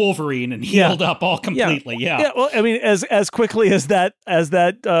suddenly he's Wolverine and healed up all completely. Yeah. well, I mean, as quickly as that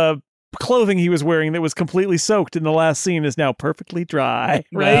clothing he was wearing that was completely soaked in the last scene is now perfectly dry,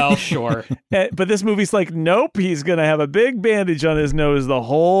 right? Well, sure. But this movie's like, nope, he's gonna have a big bandage on his nose the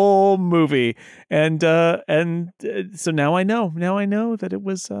whole movie, and so now I know that it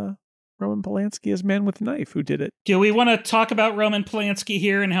was Roman Polanski as Man with Knife who did it. Do we want to talk about Roman Polanski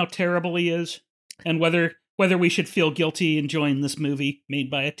here and how terrible he is, and whether we should feel guilty enjoying this movie made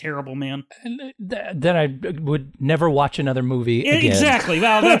by a terrible man? And then I would never watch another movie again. Exactly.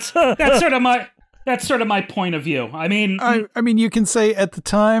 Well, that's sort of That's sort of my point of view. I mean, you can say at the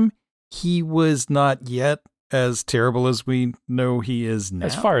time he was not yet as terrible as we know he is now.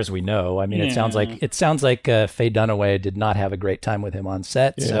 As far as we know, I mean, it sounds like Faye Dunaway did not have a great time with him on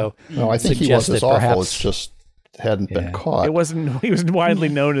set. Yeah. So no, I think he was as awful. It's just hadn't been caught. It wasn't. He was widely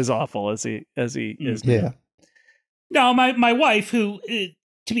known as awful as he is. Yeah. No, my wife, who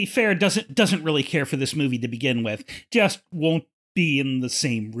to be fair doesn't really care for this movie to begin with, just won't be in the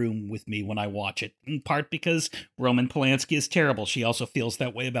same room with me when I watch it, in part because Roman Polanski is terrible. She also feels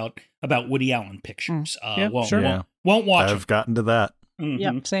that way about Woody Allen pictures. Won't watch I've gotten to that. Mm-hmm.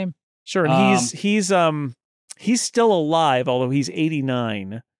 Yep, same. Sure, and he's still alive, although he's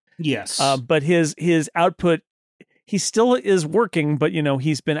 89. Yes. But his output, he still is working, but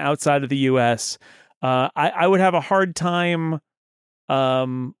he's been outside of the US. I would have a hard time I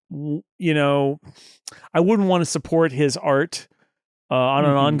wouldn't want to support his art on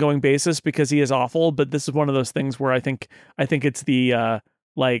an ongoing basis because he is awful, but this is one of those things where I think it's the I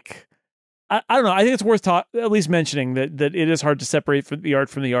don't know. I think it's worth at least mentioning that it is hard to separate the art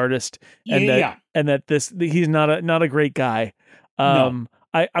from the artist, and that he's not a great guy. No.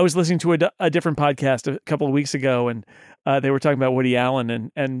 I was listening to a different podcast a couple of weeks ago, and they were talking about Woody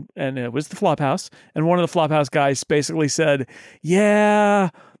Allen, and it was the Flophouse, and one of the Flophouse guys basically said,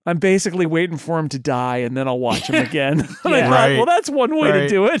 "Yeah, I'm basically waiting for him to die, and then I'll watch him again." And I thought, well, that's one way to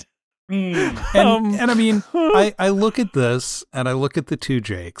do it. And I mean, I look at this and I look at the two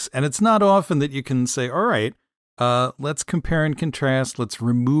Jakes, and it's not often that you can say, all right, let's compare and contrast. Let's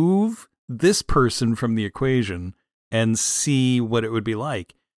remove this person from the equation and see what it would be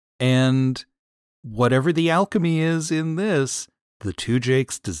like. And whatever the alchemy is in this, the two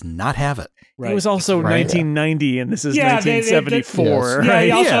Jakes does not have it. Right. It was also 1990, and this is 1974.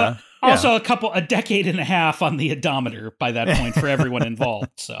 Also a decade and a half on the odometer by that point for everyone involved.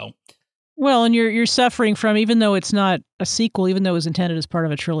 So, well, and you're suffering from, even though it's not a sequel, even though it was intended as part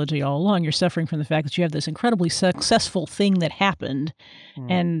of a trilogy all along, you're suffering from the fact that you have this incredibly successful thing that happened,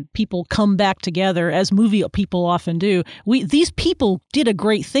 and people come back together, as movie people often do. These people did a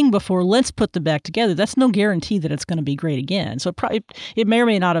great thing before. Let's put them back together. That's no guarantee that it's going to be great again. So it may or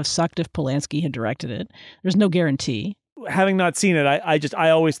may not have sucked if Polanski had directed it. There's no guarantee. Having not seen it, I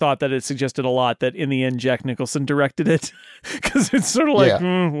always thought that it suggested a lot that in the end Jack Nicholson directed it, because it's sort of like,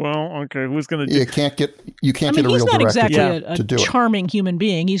 well, okay, who's going to do? You can't get a real director he's not exactly to a charming human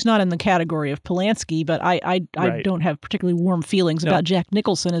being. He's not in the category of Polanski, but I don't have particularly warm feelings about Jack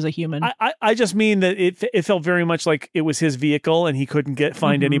Nicholson as a human. I just mean that it felt very much like it was his vehicle, and he couldn't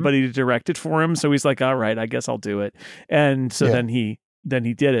find anybody to direct it for him, so he's like, all right, I guess I'll do it, and so then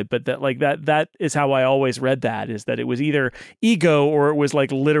he did it. But that is how I always read that, is that it was either ego or it was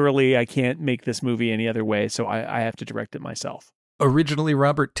like literally I can't make this movie any other way, so I have to direct it myself. Originally,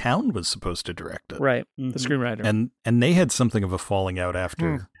 Robert Towne was supposed to direct it. Right, the screenwriter. And they had something of a falling out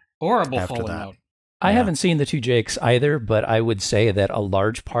after. Horrible falling out. I haven't seen The Two Jakes either, but I would say that a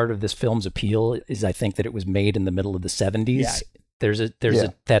large part of this film's appeal is I think that it was made in the middle of the 70s. Yeah. There's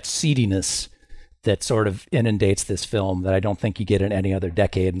that seediness that sort of inundates this film that I don't think you get in any other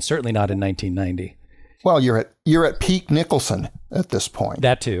decade, and certainly not in 1990. Well, you're at peak Nicholson at this point.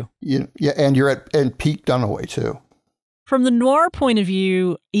 That too. And you're at peak Dunaway too. From the noir point of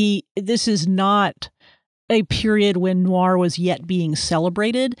view, this is not a period when noir was yet being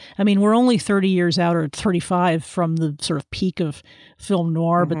celebrated. I mean, we're only 30 years out, or 35 from the sort of peak of film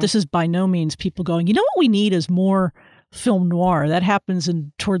noir, but this is by no means people going, you know what we need is more film noir. That happens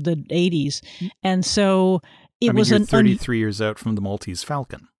toward the 80s. And so it was 33 years out from the Maltese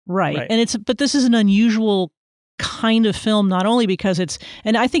Falcon. Right. But this is an unusual kind of film, not only because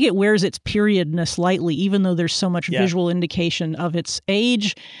and I think it wears its periodness lightly, even though there's so much visual indication of its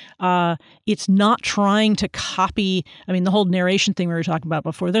age. It's not trying to copy, the whole narration thing we were talking about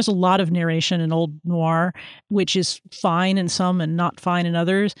before. There's a lot of narration in old noir, which is fine in some and not fine in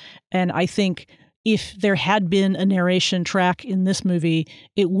others. And I think if there had been a narration track in this movie,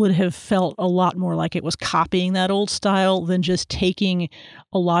 it would have felt a lot more like it was copying that old style than just taking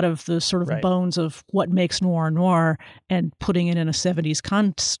a lot of the sort of bones of what makes noir and putting it in a 70s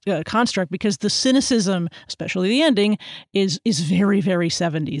construct, because the cynicism, especially the ending, is very, very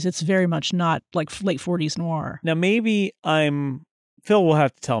 70s. It's very much not like late 40s noir. Now, maybe Phil will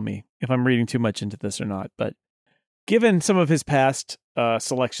have to tell me if I'm reading too much into this or not, but given some of his past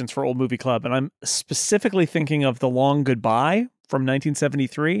selections for Old Movie Club, and I'm specifically thinking of The Long Goodbye from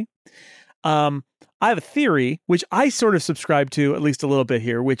 1973, I have a theory, which I sort of subscribe to at least a little bit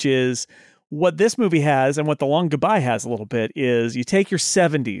here, which is what this movie has and what The Long Goodbye has a little bit is you take your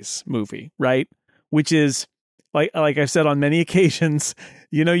 70s movie, right? Which is like I've said on many occasions,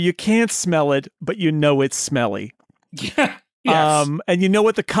 you can't smell it, but it's smelly. Yeah. Yes. And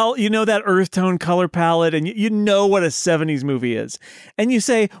what the color, that earth tone color palette, and you know what a 70s movie is. And you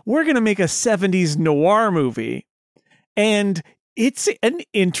say, we're going to make a 70s noir movie. And it's an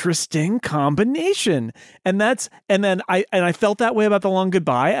interesting combination. And then I felt that way about The Long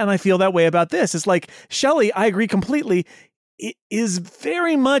Goodbye, and I feel that way about this. It's like, Shelley, I agree completely. It is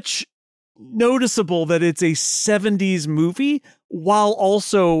very much noticeable that it's a 70s movie while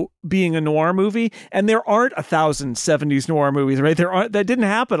also being a noir movie. And there aren't 1,000 70s noir movies, right? That didn't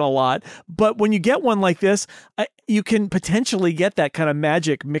happen a lot. But when you get one like this, you can potentially get that kind of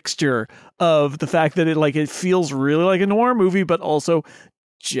magic mixture of the fact that it feels really like a noir movie, but also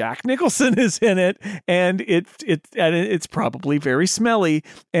Jack Nicholson is in it, and it's probably very smelly,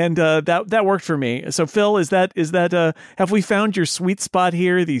 and that worked for me. So Phil, is that have we found your sweet spot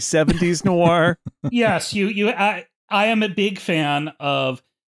here, the 70s noir? Yes, I am a big fan of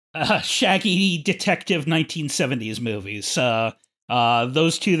shaggy detective 1970s movies.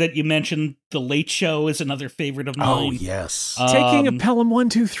 Those two that you mentioned, The Late Show is another favorite of mine. Oh, yes. Taking a Pelham 1,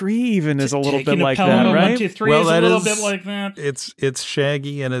 2, 3 even is a little bit like that, right? 1, 2, 3 is a little bit like that. It's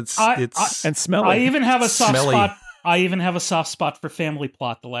shaggy and it's and smelly. I even have a soft smelly. spot. I even have a soft spot for Family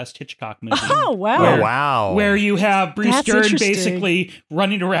Plot, the last Hitchcock movie. Oh, wow. Wow. Where you have Bruce That's Dern interesting. basically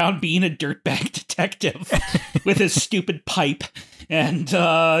running around being a dirtbag detective with his stupid pipe. And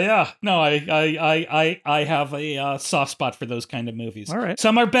I have a soft spot for those kind of movies. All right.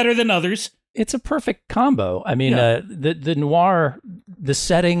 Some are better than others. It's a perfect combo. I mean, the noir, the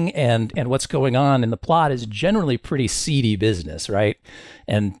setting and what's going on in the plot is generally pretty seedy business, right?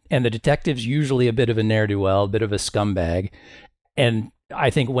 And the detective's usually a bit of a ne'er-do-well, a bit of a scumbag. And I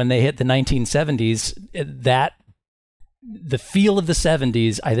think when they hit the 1970s, the feel of the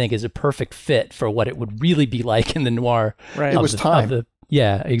 70s, I think, is a perfect fit for what it would really be like in the noir. Right. It was time.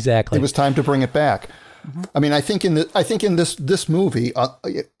 Yeah, exactly. It was time to bring it back. Mm-hmm. I mean, I think in this movie,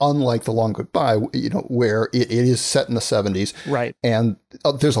 unlike The Long Goodbye, where it is set in the 70s, right, and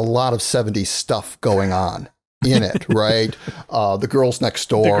there's a lot of 70s stuff going on in it, right? The girls next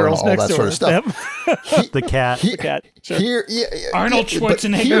door, and all that sort of stuff. Yep. The cat. Sure. Here, Arnold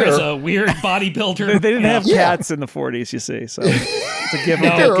Schwarzenegger is a weird bodybuilder. They didn't have cats in the 40s, you see, so it's a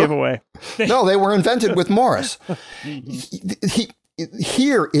giveaway. No, they were invented with Morris.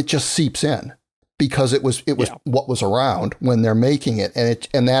 Here, it just seeps in. Because it was what was around when they're making it,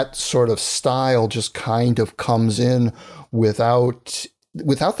 and that sort of style just kind of comes in without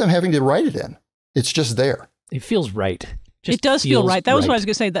them having to write it in. It's just there. It feels right. It does feel right. That was what I was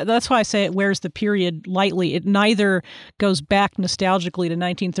going to say. That's why I say it wears the period lightly. It neither goes back nostalgically to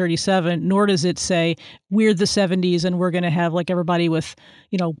 1937, nor does it say we're the 70s and we're going to have like everybody with,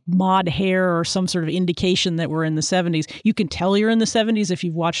 mod hair or some sort of indication that we're in the 70s. You can tell you're in the 70s if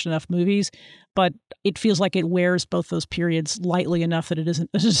you've watched enough movies, but it feels like it wears both those periods lightly enough that it isn't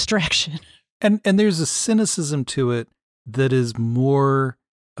a distraction. And there's a cynicism to it that is more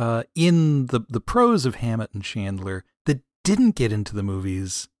in the prose of Hammett and Chandler that didn't get into the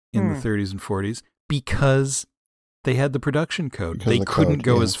movies in the 30s and 40s because they had the production code. They couldn't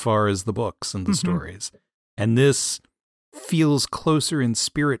go as far as the books and the stories. And this feels closer in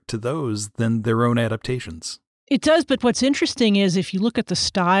spirit to those than their own adaptations. It does, but what's interesting is if you look at the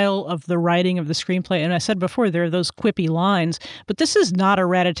style of the writing of the screenplay, and I said before, there are those quippy lines, but this is not a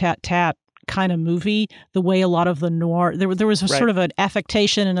rat-a-tat-tat kind of movie, the way a lot of the noir, there was a sort of an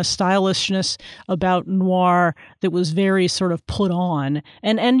affectation and a stylishness about noir that was very sort of put on.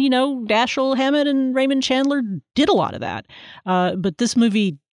 And Dashiell Hammett and Raymond Chandler did a lot of that. But this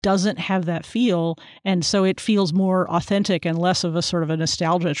movie doesn't have that feel, and so it feels more authentic and less of a sort of a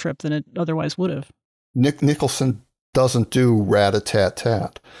nostalgia trip than it otherwise would have. Nicholson doesn't do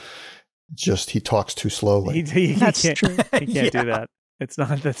rat-a-tat-tat. Just he talks too slowly. That's true. He can't do that. That's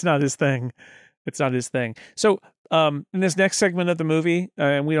not his thing. It's not his thing. So in this next segment of the movie,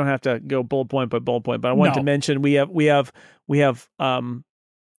 and we don't have to go bullet point by bullet point, but I wanted to mention we have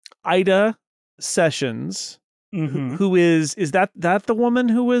Ida Sessions, who is that the woman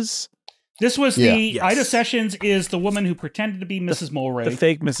who was. This was Ida Sessions is the woman who pretended to be Mrs. Mulwray, the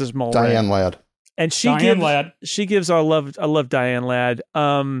fake Mrs. Mulwray, Diane Ladd. And she gives I love Diane Ladd.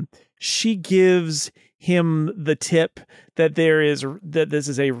 She gives him the tip that this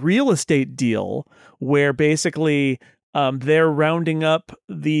is a real estate deal where basically they're rounding up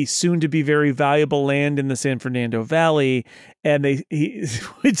the soon to be very valuable land in the San Fernando Valley, and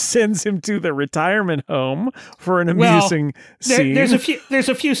which sends him to the retirement home for an amusing scene. There's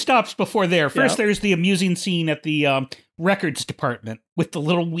a few stops before there. First, there's the amusing scene at the records department with the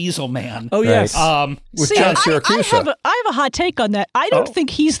little weasel man. Oh, yes. With See, John I Syracuse. have a hot take on that. I don't think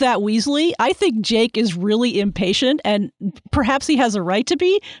he's that Weasley. I think Jake is really impatient, and perhaps he has a right to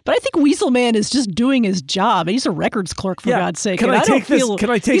be. But I think Weasel Man is just doing his job. He's a records clerk, for God's sake. Can I take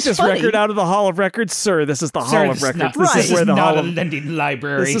this funny. record out of the Hall of Records, sir? This is the Hall of Records. This is the not Hall a of lending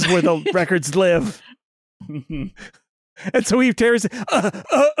library. This is where the records live. And so he tears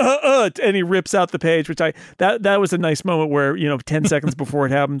and he rips out the page, which that was a nice moment where, 10 seconds before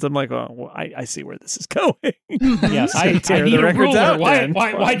it happens, I'm like, oh, well, I see where this is going. Yes, I tear need the a records ruler. out.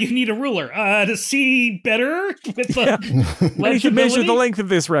 Why do you need a ruler? To see better with the I need to measure the length of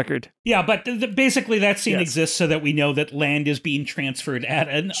this record. Yeah, but basically that scene exists so that we know that land is being transferred at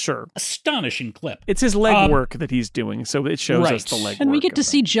an astonishing clip. It's his leg work that he's doing, so it shows us the leg work. And we get to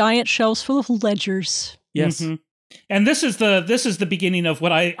see giant shelves full of ledgers. Yes. Mm-hmm. And this is the beginning of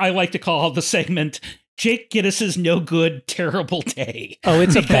what I like to call the segment Jake Giddis's no good, terrible day. Oh,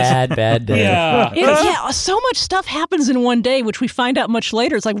 it's a bad day. Yeah. So much stuff happens in one day, which we find out much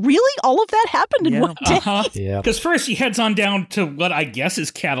later. It's like, really? All of that happened in one day? Yeah. Because first he heads on down to what I guess is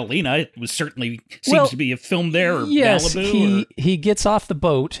Catalina. It was certainly seems to be a film there, or Malibu. He gets off the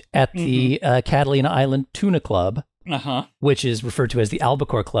boat at the Catalina Island Tuna Club. Which is referred to as the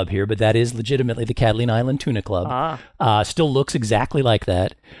Albacore Club here, but that is legitimately the Catalina Island Tuna Club. Still looks exactly like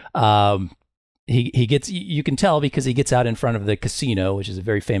that. He gets, you can tell because he gets out in front of the casino, which is a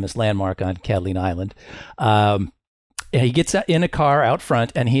very famous landmark on Catalina Island. He gets in a car out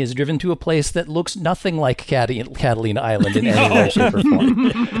front, and he is driven to a place that looks nothing like Catalina Island in any way, shape, or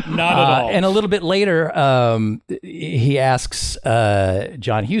form. Not at all. And a little bit later, he asks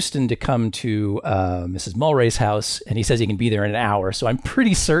John Huston to come to Mrs. Mulray's house, and he says he can be there in an hour. So I'm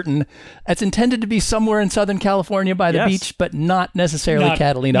pretty certain it's intended to be somewhere in Southern California by the beach, but not necessarily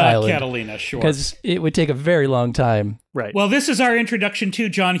Catalina Island. Not Catalina, sure. Because it would take a very long time. Right. Well, this is our introduction to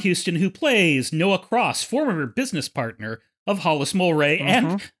John Huston, who plays Noah Cross, former business partner of Hollis Mulray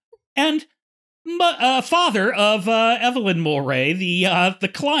and father of Evelyn Mulray, the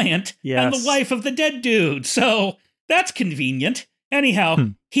client and the wife of the dead dude. So that's convenient.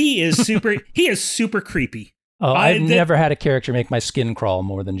 Anyhow, he is super creepy. Oh, I've never had a character make my skin crawl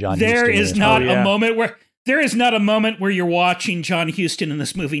more than John Huston. There is not a moment where. There is not a moment where you're watching John Huston in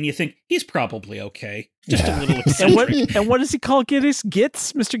this movie and you think, he's probably okay. Just a little eccentric. and what does he call Giddis?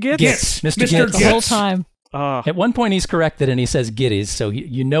 Gits? Mr. Gits? Gits. Mr. Gits. The whole time. At one point, he's corrected and he says Giddies, so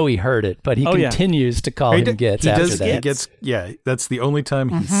he heard it, but he continues to call him Gits after that. That's the only time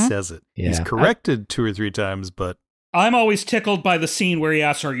he says it. Yeah. He's corrected 2 or 3 times, but... I'm always tickled by the scene where he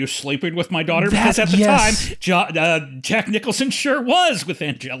asks, "Are you sleeping with my daughter?" Because at the time, Jack Nicholson sure was with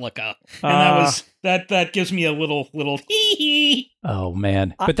Angelica, and that gives me a little hee hee. Oh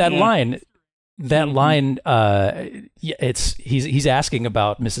man! But that line, he's asking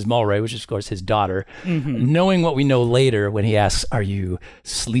about Mrs. Mulray, which is of course his daughter. Knowing what we know later, when he asks, "Are you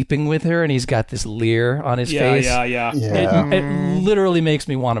sleeping with her?" and he's got this leer on his face. It literally makes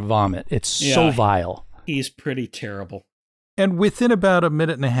me want to vomit. It's so vile. He's pretty terrible. And within about a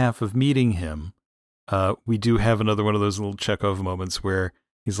minute and a half of meeting him, we do have another one of those little Chekhov moments where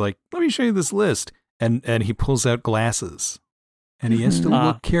he's like, "Let me show you this list." And he pulls out glasses. And he has to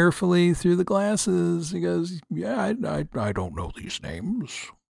look carefully through the glasses. He goes, "Yeah, I don't know these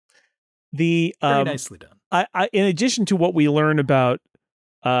names." Very nicely done. I in addition to what we learn about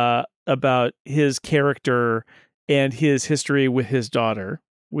his character and his history with his daughter,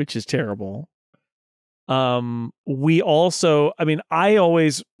 which is terrible. We also, I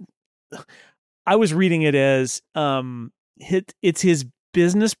was reading it as, it's his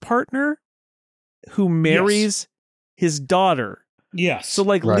business partner who marries his daughter. Yes. So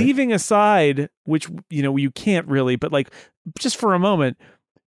leaving aside, which, you can't really, but just for a moment,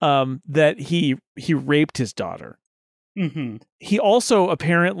 that he raped his daughter. He also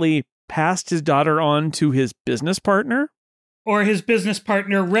apparently passed his daughter on to his business partner. Or his business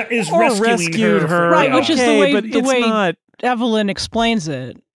partner rescuing her. Right, which is the way not... Evelyn explains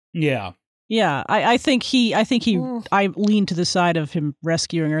it. Yeah. Yeah, I lean to the side of him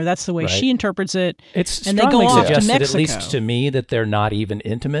rescuing her. That's the way she interprets it. It's and they go off to Mexico. At least to me, that they're not even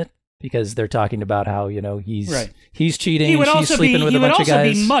intimate. Because they're talking about how, he's cheating, she's sleeping with a bunch of guys. He would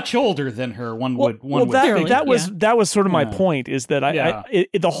also be much older than her, one would think. That was sort of my point, is that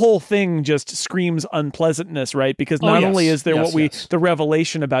the whole thing just screams unpleasantness, right? Because not only is there the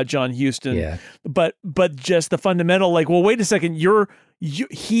revelation about John Huston, but just the fundamental, wait a second, you're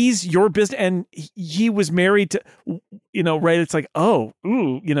he's your business, and he was married to, right? It's like, oh,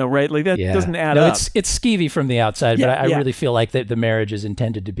 ooh, right? Like that doesn't add up. It's skeevy from the outside, but I really feel like the marriage is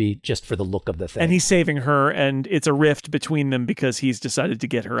intended to be just for the look of the thing. And he's saving her, and it's a rift between them because he's decided to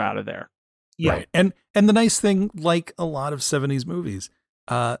get her out of there. Yeah. Right. And the nice thing, like a lot of 70s movies,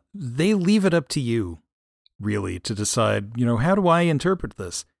 they leave it up to you, really, to decide, how do I interpret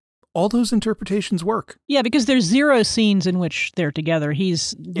this? All those interpretations work. Yeah, because there's 0 scenes in which they're together.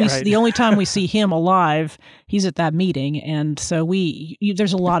 The only time we see him alive, he's at that meeting, and so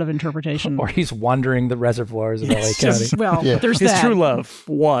there's a lot of interpretation. Or he's wandering the reservoirs of LA County. Well, there's his that. true love,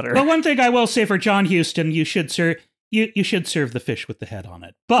 water. Well, one thing I will say for John Huston, you should serve the fish with the head on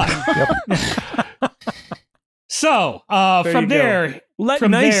it. But so from there.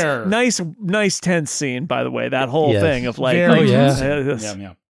 Nice tense scene, by the way. That whole thing of like,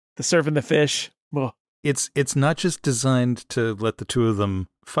 the serving the fish. Well, it's not just designed to let the two of them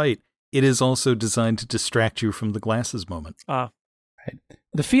fight. It is also designed to distract you from the glasses moment. Right.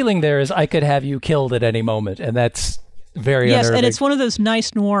 The feeling there is I could have you killed at any moment, and that's very unnerving. And it's one of those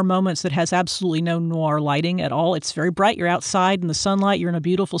nice noir moments that has absolutely no noir lighting at all. It's very bright. You're outside in the sunlight. You're in a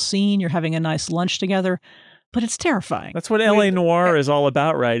beautiful scene. You're having a nice lunch together. But it's terrifying. That's what LA noir is all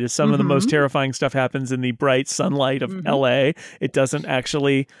about, right? Is some of the most terrifying stuff happens in the bright sunlight of LA. It doesn't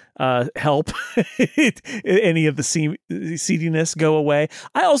actually help any of the seediness go away.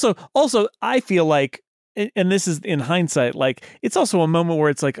 I feel like, and this is in hindsight, like it's also a moment where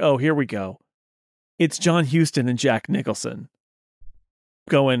it's like, oh, here we go. It's John Huston and Jack Nicholson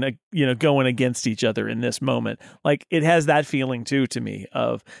going against each other in this moment. Like it has that feeling too, to me,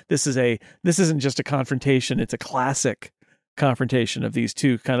 of this isn't just a confrontation, it's a classic confrontation of these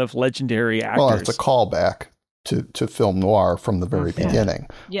two kind of legendary actors. Well, it's a callback to film noir from the very beginning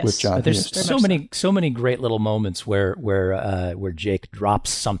with John Huston. There's so many great little moments where Jake drops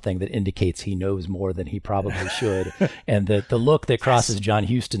something that indicates he knows more than he probably should. And the look that crosses John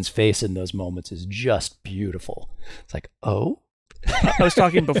Huston's face in those moments is just beautiful. It's like, oh, I was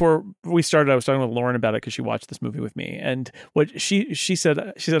talking before we started. I was talking with Lauren about it because she watched this movie with me, and what she said,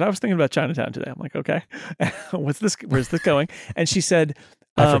 I was thinking about Chinatown today. I'm like, okay, where's this going? And she said,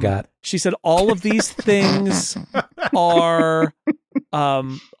 I forgot. She said all of these things are,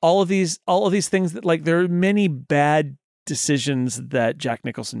 all of these things that, like, there are many bad decisions that Jack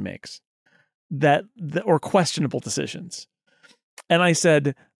Nicholson makes, that or questionable decisions. And I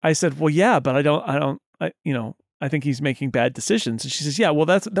said, well, yeah, but I think he's making bad decisions. And she says, yeah, well,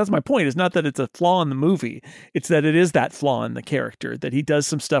 that's my point. It's not that it's a flaw in the movie. It's that it is that flaw in the character, that he does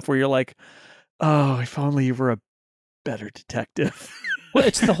some stuff where you're like, oh, if only you were a better detective. Well,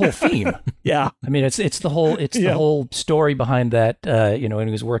 it's the whole theme. Yeah. I mean, it's the whole story behind that, when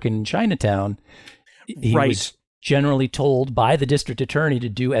he was working in Chinatown, he was generally told by the district attorney to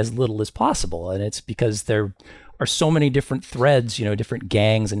do as little as possible. And it's because there are so many different threads, different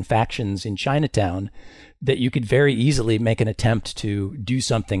gangs and factions in Chinatown, that you could very easily make an attempt to do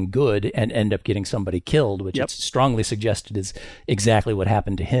something good and end up getting somebody killed, which it's strongly suggested is exactly what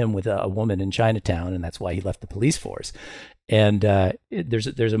happened to him with a woman in Chinatown, and that's why he left the police force. And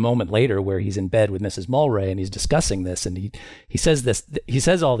there's a moment later where he's in bed with Mrs. Mulray and he's discussing this, and he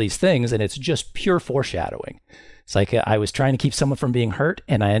says all these things, and it's just pure foreshadowing. It's like, I was trying to keep someone from being hurt,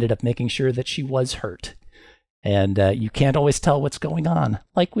 and I ended up making sure that she was hurt. And you can't always tell what's going on.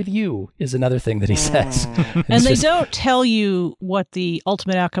 Like with you is another thing that he says. And they don't tell you what the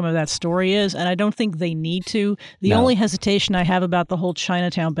ultimate outcome of that story is, and I don't think they need to. The only hesitation I have about the whole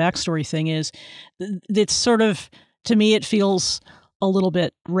Chinatown backstory thing is it's sort of, to me, it feels a little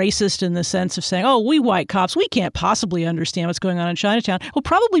bit racist in the sense of saying, oh, we white cops, we can't possibly understand what's going on in Chinatown. Well,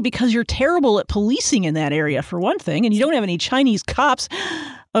 probably because you're terrible at policing in that area, for one thing, and you don't have any Chinese cops.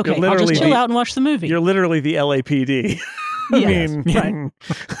 Okay, I'll just chill out and watch the movie. You're literally the LAPD. Right.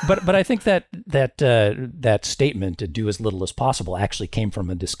 But I think that statement, to do as little as possible, actually came from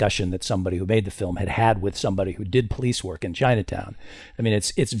a discussion that somebody who made the film had with somebody who did police work in Chinatown. I mean,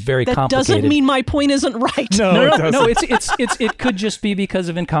 it's very complicated. That doesn't mean my point isn't right. No. It could just be because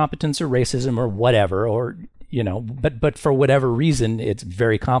of incompetence or racism or whatever, or but for whatever reason, it's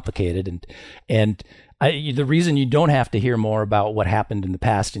very complicated, and the reason you don't have to hear more about what happened in the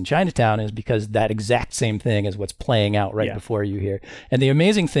past in Chinatown is because that exact same thing is what's playing out right before you here. And the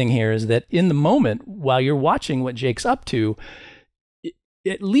amazing thing here is that in the moment, while you're watching what Jake's up to,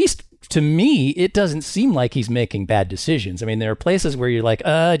 at least to me, it doesn't seem like he's making bad decisions. I mean, there are places where you're like,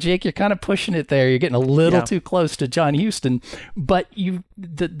 Jake, you're kind of pushing it there. You're getting a little too close to John Huston. But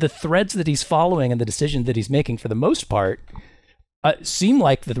the threads that he's following and the decision that he's making, for the most part, seem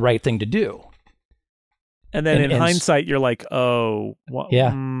like the right thing to do. And then in And hindsight, you're like, oh, what?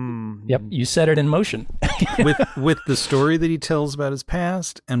 Yeah. Yep, you set it in motion. with the story that he tells about his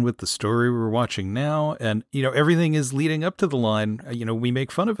past and with the story we're watching now, and everything is leading up to the line. We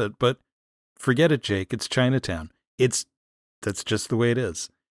make fun of it, but forget it, Jake. It's Chinatown. That's just the way it is.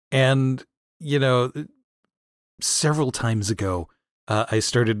 And several times ago, I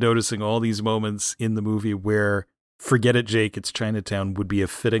started noticing all these moments in the movie where "Forget it, Jake. It's Chinatown" would be a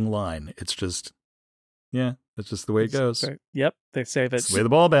fitting line. It's just, that's just the way it goes. Yep, they save it. It's the way the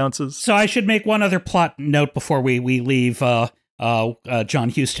ball bounces. So I should make one other plot note before we leave John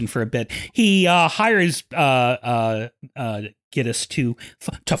Huston for a bit. He hires Gittes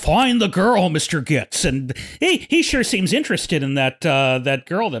to find the girl, Mr. Gitz, and he sure seems interested in that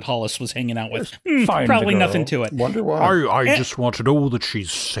girl that Hollis was hanging out with. Probably nothing to it. Wonder why. I just want to know that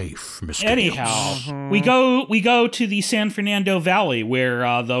she's safe, Mr. Anyhow, we go to the San Fernando Valley where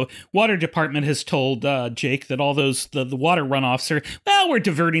the water department has told Jake that all those the water runoffs are, we're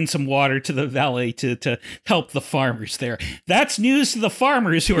diverting some water to the valley to help the farmers there. That's news to the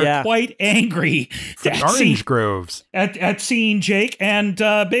farmers who are quite angry at orange groves at seeing Jake, and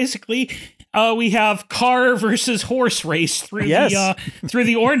basically we have car versus horse race through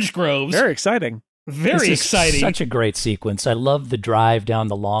the orange groves. Very exciting. This is such a great sequence. I love the drive down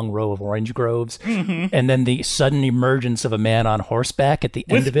the long row of orange groves, and then the sudden emergence of a man on horseback at the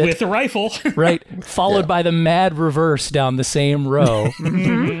end of it with a rifle, right? Followed by the mad reverse down the same row,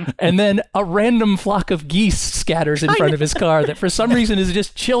 and then a random flock of geese scatters in front of his car that for some reason is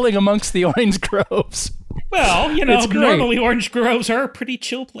just chilling amongst the orange groves. Well, normally orange groves are pretty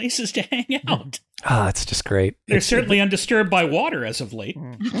chill places to hang out. It's just great. They're certainly undisturbed by water as of late.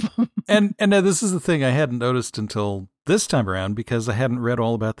 And now this is the thing I hadn't noticed until this time around, because I hadn't read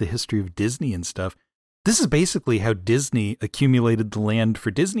all about the history of Disney and stuff. This is basically how Disney accumulated the land for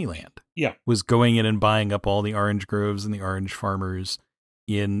Disneyland. Yeah. Was going in and buying up all the orange groves and the orange farmers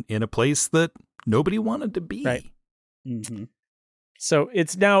in a place that nobody wanted to be. Right. Mm-hmm. So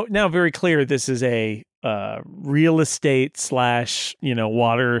it's now very clear this is a real estate /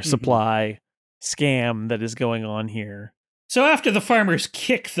 water supply scam that is going on here. So after the farmers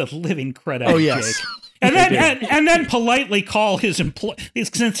kick the living crud out of Jake, and then politely call his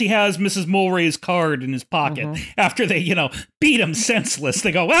since he has Mrs. Mulray's card in his pocket, after they beat him senseless,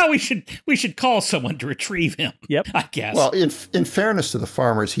 they go, well, we should call someone to retrieve him. Yep, I guess. Well, in fairness to the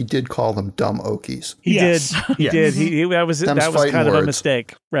farmers, he did call them dumb Okies. He did. That was kind of a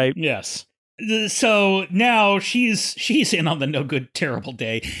mistake, right? Yes. So now she's in on the no good terrible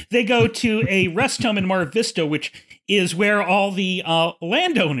day. They go to a rest home in Mar Vista, which is where all the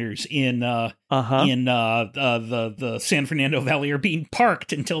landowners in the San Fernando Valley are being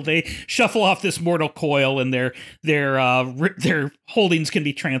parked until they shuffle off this mortal coil, and their holdings can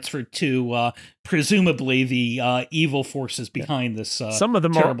be transferred to presumably the evil forces behind this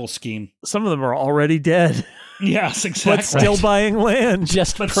terrible scheme. Some of them are already dead. Yes, exactly. But still buying land.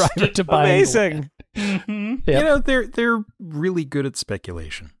 Just prior to buying. Amazing. Mm-hmm. Yep. They're really good at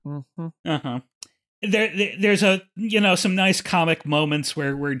speculation. Mm-hmm. Uh-huh. There's some nice comic moments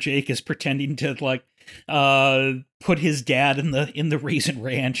where Jake is pretending to put his dad in the raisin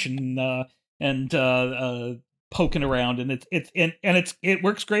ranch and poking around, and it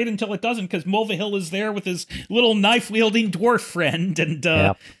works great until it doesn't, because Mulvihill is there with his little knife wielding dwarf friend,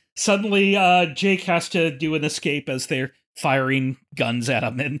 and suddenly Jake has to do an escape as they're firing guns at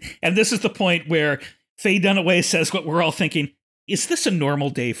him, and this is the point where Faye Dunaway says what we're all thinking. Is this a normal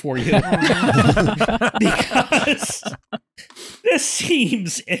day for you? Because this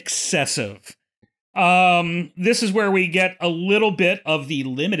seems excessive. This is where we get a little bit of the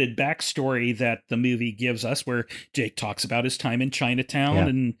limited backstory that the movie gives us, where Jake talks about his time in Chinatown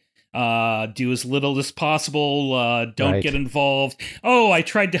and do as little as possible. Don't get involved. Oh, I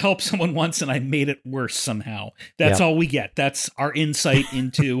tried to help someone once and I made it worse somehow. That's all we get. That's our insight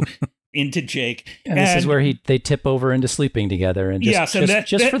into Jake. And this is where they tip over into sleeping together. And just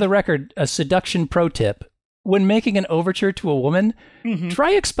for the record, a seduction pro tip. When making an overture to a woman,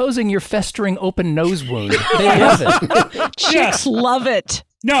 try exposing your festering open nose wound. They love it. Chicks love it.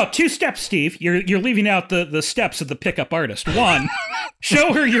 No, 2 steps, Steve. You're leaving out the steps of the pickup artist. 1,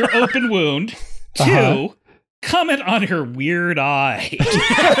 show her your open wound. 2, comment on her weird eye.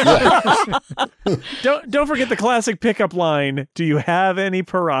 Don't forget the classic pickup line. Do you have any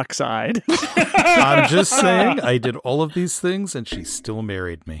peroxide? I'm just saying, I did all of these things and she still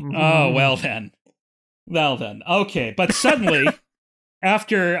married me. Oh, well then. Okay, but suddenly,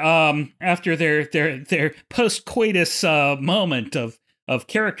 after their post-coitus moment of of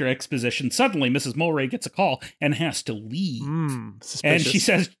character exposition, suddenly Mrs. Mulwray gets a call and has to leave. Suspicious. And she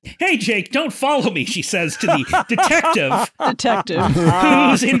says, "Hey, Jake, don't follow me," she says to the detective.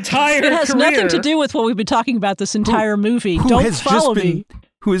 Whose entire It has career... nothing to do with what we've been talking about this entire movie. Don't follow me.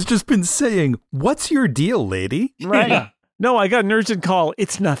 Who has just been saying, "What's your deal, lady?" Right. Yeah. No, I got an urgent call.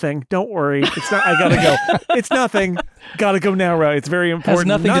 It's nothing. Don't worry. It's not. I gotta go. It's nothing. Gotta go now, right? It's very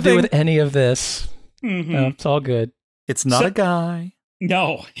important. Has nothing to do with any of this. Mhm. No, it's all good. It's not a guy.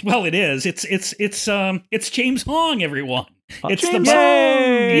 No, well, it is. It's James Hong, everyone. It's James the Hong!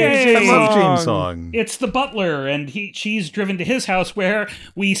 Yay! I love James Hong. It's the butler, and she's driven to his house where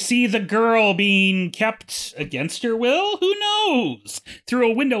we see the girl being kept against her will. Who knows?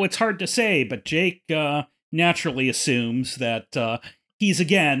 Through a window, it's hard to say, but Jake naturally assumes that he's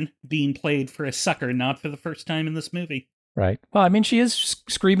again being played for a sucker, not for the first time in this movie. Right. Well, I mean, she is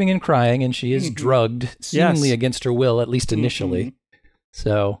screaming and crying, and she is drugged, seemingly against her will, at least initially.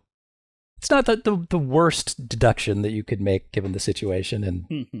 So it's not the worst deduction that you could make given the situation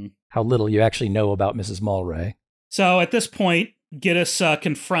and how little you actually know about Mrs. Mulwray. So at this point, Gittes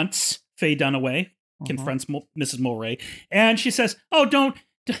confronts Faye Dunaway, confronts Mrs. Mulwray, and she says, "Oh, don't.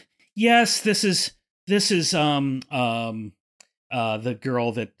 Yes, this is the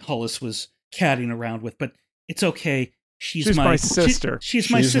girl that Hollis was catting around with, but it's okay. She's my sister.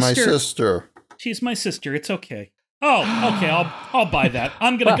 She's my sister. She's my sister. It's okay." Oh, okay. I'll buy that.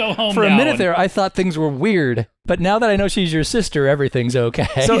 I'm gonna go home for now. a minute there, I thought things were weird, but now that I know she's your sister, everything's okay.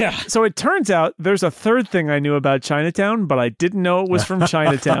 So it turns out there's a third thing I knew about Chinatown, but I didn't know it was from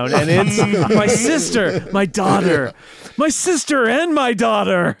Chinatown, and it's my sister, my daughter, my sister, and my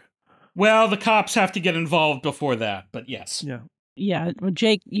daughter. Well, the cops have to get involved before that, but yes. Yeah. Yeah, well,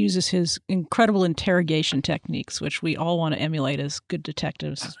 Jake uses his incredible interrogation techniques, which we all want to emulate as good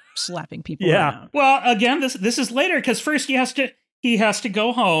detectives, slapping people around. Well, again, this is later because first he has to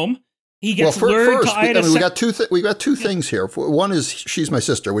go home. He gets lured to Ida. We got two things here. One is she's my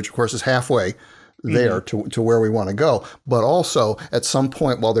sister, which of course is halfway there to where we want to go. But also at some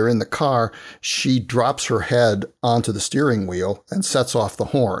point while they're in the car, she drops her head onto the steering wheel and sets off the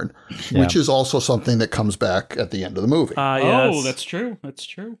horn, which is also something that comes back at the end of the movie. Yes. Oh, that's true. That's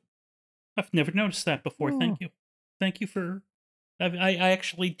true. I've never noticed that before. Thank you. Thank you for... I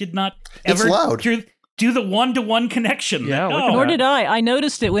actually did not ever do the one-to-one connection. Yeah, nor did I. I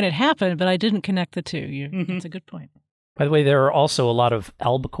noticed it when it happened, but I didn't connect the two. That's a good point. By the way, there are also a lot of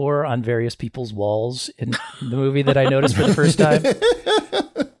albacore on various people's walls in the movie that I noticed for the first time.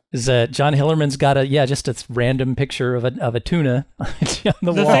 Is John Hillerman's got just a random picture of a tuna on the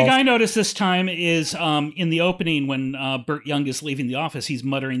wall. The thing I noticed this time is in the opening when Burt Young is leaving the office, he's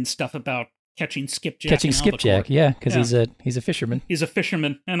muttering stuff about catching skipjack. Catching skipjack, because he's a fisherman. He's a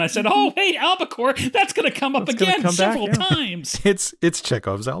fisherman, and I said, "Oh, hey, albacore, that's going to come up again several times." It's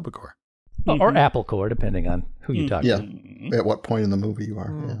Chekhov's albacore. Or applecore, depending on who you talk to. At what point in the movie you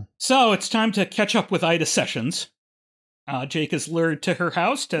are. Yeah. So it's time to catch up with Ida Sessions. Jake is lured to her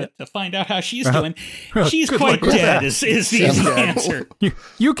house to find out how she's doing. She's quite dead, is the answer.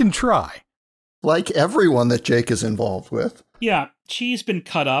 You can try. Like everyone that Jake is involved with. Yeah, she's been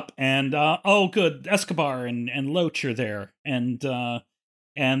cut up, and good, Escobar and Loach are there. And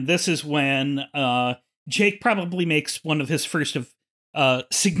this is when Jake probably makes one of his first of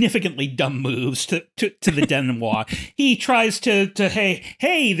significantly dumb moves to the denouement. He tries to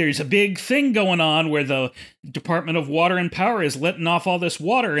hey, there's a big thing going on where the Department of Water and Power is letting off all this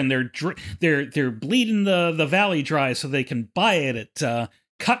water, and they're bleeding the valley dry so they can buy it at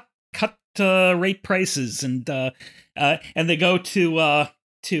cut rate prices, and they go to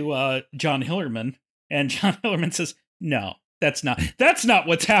John Hillerman, and John Hillerman says, "No, that's not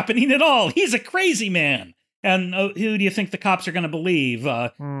what's happening at all. He's a crazy man." And who do you think the cops are going to believe?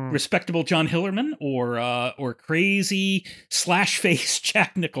 Respectable John Hillerman or crazy slash-face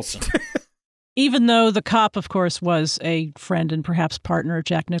Jack Nicholson? Even though the cop, of course, was a friend and perhaps partner of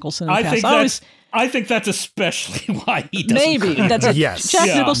Jack Nicholson in the past. I think that's especially why he doesn't. Maybe. That's yes.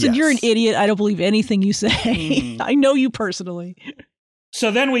 Jack Nicholson, you're an idiot. I don't believe anything you say. I know you personally. So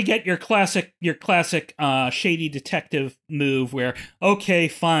then we get your classic shady detective move where, okay,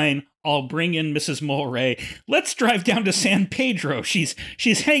 fine, I'll bring in Mrs. Mulwray. Let's drive down to San Pedro. She's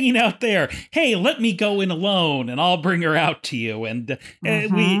hanging out there. Hey, let me go in alone, and I'll bring her out to you. And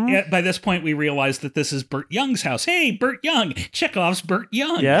we by this point we realize that this is Burt Young's house. Hey, Burt Young, Chekhov's Burt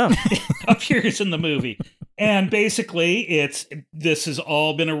Young, appears in the movie. And basically, this has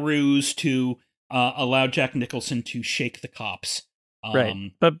all been a ruse to allow Jack Nicholson to shake the cops.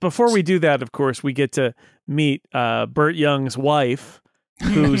 Right. But before we do that, of course, we get to meet Burt Young's wife,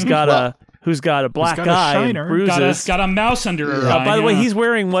 who's got who's got a black got a eye and shiner. bruises. Got a mouse under her eye. By the way, he's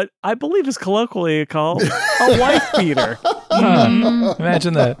wearing what I believe is colloquially called a wife beater.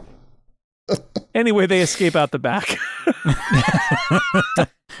 Imagine that. Anyway, they escape out the back.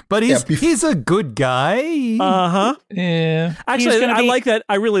 But he's a good guy. Uh-huh. Yeah. Actually, I like that.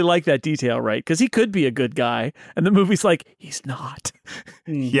 I really like that detail, right? Because he could be a good guy. And the movie's like, he's not.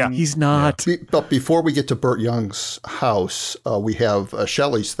 Yeah. He's not. But before we get to Burt Young's house, we have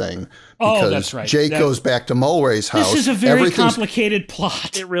Shelley's thing. Oh, that's right. Jake goes back to Mulray's house. This is a very complicated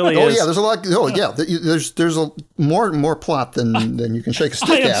plot. It really is. Oh, is. yeah. There's a lot. Oh, yeah. There's a more plot than you can shake a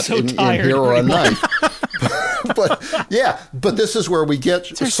stick at in Hero on Knife. But this is where we get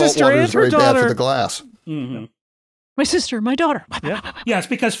saltwater is very bad for the glass. Mm-hmm. My sister, my daughter. Yes,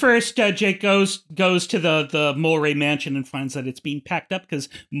 because first Jake goes to the Mulray mansion and finds that it's being packed up because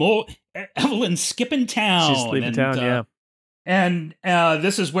Evelyn's skipping town. She's leaving town, yeah. And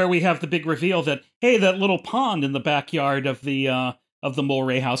this is where we have the big reveal that, hey, that little pond in the backyard of the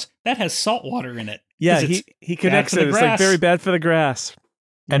Mulray house, that has salt water in it. Yeah, he connects it. It's like very bad for the grass.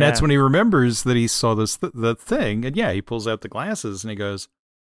 And that's when he remembers that he saw this the thing. And he pulls out the glasses and he goes,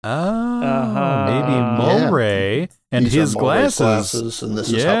 maybe Mulray and These his are Mulray's glasses. And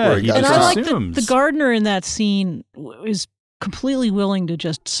this is where he got And his I like assumes. the gardener in that scene is completely willing to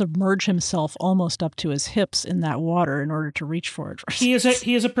just submerge himself almost up to his hips in that water in order to reach for it. He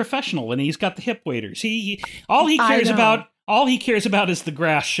is a professional and he's got the hip waders. All he cares about is the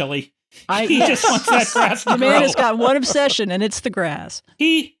grass, Shelley. He just wants that grass to The man grow. has got one obsession, and it's the grass.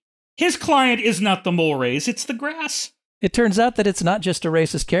 His client is not the Mulrays, it's the grass. It turns out that it's not just a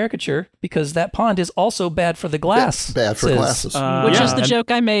racist caricature, because that pond is also bad for the glass. Bad for glasses. Which is the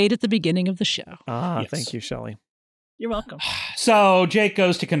joke I made at the beginning of the show. Yes. Thank you, Shelley. You're welcome. So Jake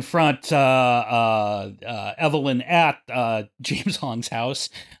goes to confront Evelyn at James Hong's house.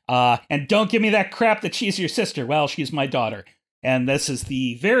 And don't give me that crap that she's your sister. Well, she's my daughter. And this is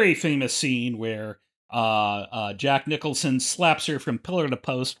the very famous scene where Jack Nicholson slaps her from pillar to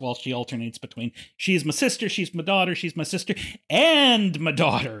post while she alternates between she's my sister, she's my daughter, she's my sister, and my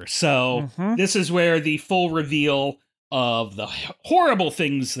daughter. So this is where the full reveal of the horrible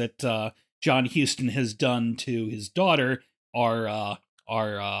things that John Huston has done to his daughter are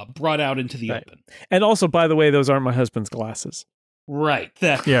brought out into the open. And also, by the way, those aren't my husband's glasses. Right.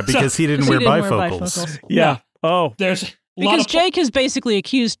 Because he didn't wear bifocals. Yeah. Oh. Because Jake has basically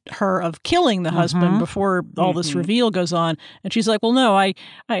accused her of killing the husband before all this reveal goes on. And she's like, well, no, I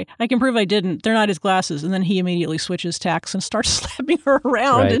can prove I didn't. They're not his glasses. And then he immediately switches tacks and starts slapping her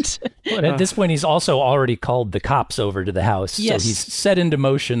around. Right. But at this point, he's also already called the cops over to the house. Yes. So he's set into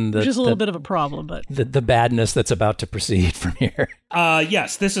motion which is a little bit of a problem, but the badness that's about to proceed from here.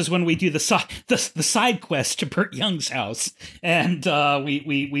 Yes, this is when we do the side quest to Burt Young's house. And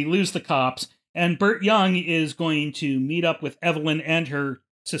we lose the cops. And Burt Young is going to meet up with Evelyn and her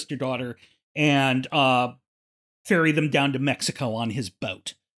sister-daughter and ferry them down to Mexico on his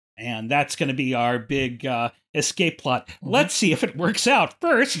boat. And that's going to be our big escape plot. Let's see if it works out.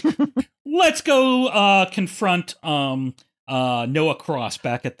 First, let's go confront Noah Cross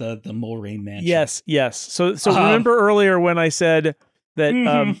back at the Mulray mansion. Yes. So remember earlier when I said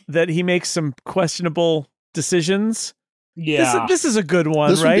that that he makes some questionable decisions? Yeah, this is a good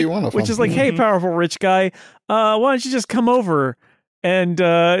one, this right? Would be one of Which them. is like, hey, powerful rich guy, why don't you just come over? And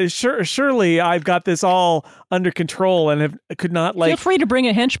surely I've got this all under control, and could not feel free to bring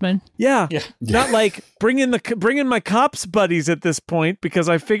a henchman. Yeah. Not like bring in my cops buddies at this point because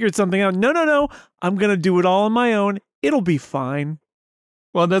I figured something out. No, I'm gonna do it all on my own. It'll be fine.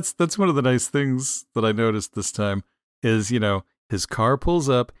 Well, that's one of the nice things that I noticed this time is his car pulls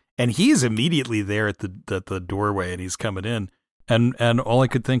up. And he's immediately there at the doorway, and he's coming in, and all I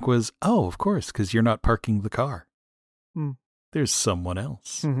could think was, oh, of course, because you're not parking the car. There's someone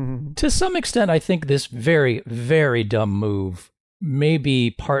else. To some extent, I think this very, very dumb move may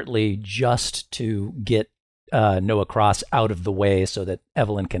be partly just to get Noah Cross out of the way so that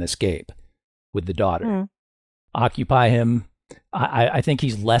Evelyn can escape with the daughter. Occupy him. I think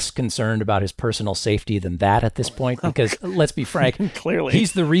he's less concerned about his personal safety than that at this point, because let's be frank, clearly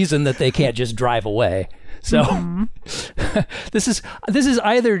he's the reason that they can't just drive away. So this is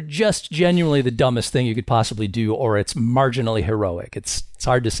either just genuinely the dumbest thing you could possibly do, or it's marginally heroic. It's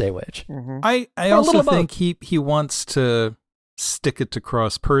hard to say which. I also think he wants to stick it to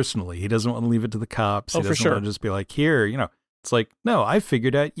Cross personally. He doesn't want to leave it to the cops. He doesn't want to just be like, here, it's like, no, I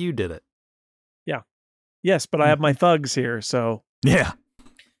figured out you did it. Yes, but I have my thugs here, so yeah.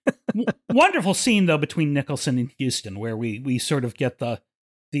 Wonderful scene though between Nicholson and Huston, where we sort of get the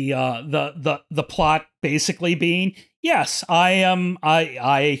plot basically being, yes,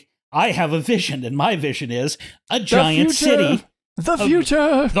 I I have a vision, and my vision is a giant city. The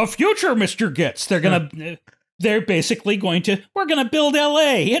future. The future, Mr. Gitz. They're basically we're going to build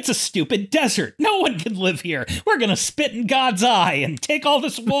LA. It's a stupid desert. No one can live here. We're going to spit in God's eye and take all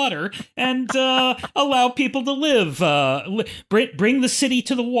this water and allow people to live. Bring the city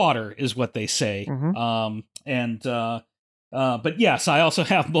to the water is what they say. But yes, I also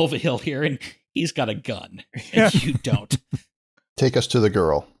have Mulvihill here, and he's got a gun, and you don't. Take us to the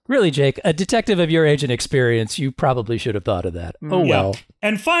girl. Really, Jake, a detective of your age and experience, you probably should have thought of that. Oh, well.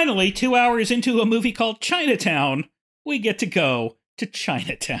 And finally, 2 hours into a movie called Chinatown, we get to go to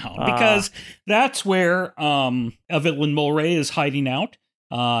Chinatown because that's where Evelyn Mulwray is hiding out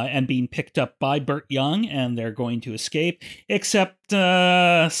and being picked up by Burt Young, and they're going to escape. Except,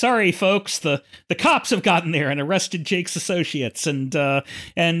 sorry, folks, the cops have gotten there and arrested Jake's associates, and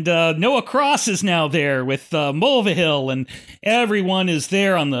Noah Cross is now there with Mulvihill, and everyone is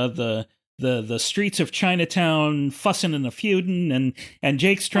there on the streets of Chinatown, fussing and feuding, and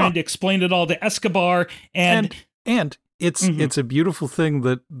Jake's trying to explain it all to Escobar, and it's a beautiful thing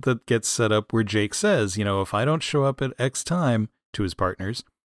that gets set up where Jake says, if I don't show up at X time to his partners,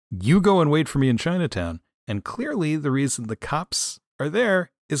 you go and wait for me in Chinatown. And clearly the reason the cops are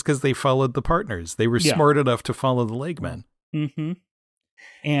there is because they followed the partners. They were smart enough to follow the legmen. Mm-hmm.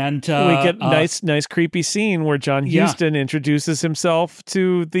 And we get nice creepy scene where John Huston introduces himself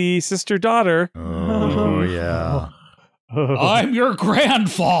to the sister-daughter. Oh, yeah. I'm your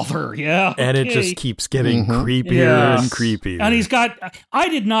grandfather. Yeah. And it just keeps getting creepier and creepier. And I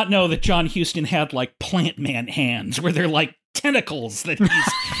did not know that John Huston had like Plant Man hands where they're like tentacles that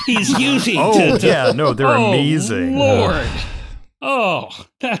he's using. They're amazing. Lord.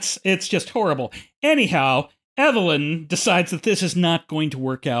 It's just horrible. Anyhow, Evelyn decides that this is not going to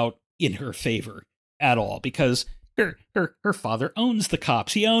work out in her favor at all because her father owns the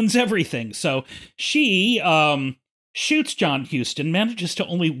cops. He owns everything. So she shoots John Huston, manages to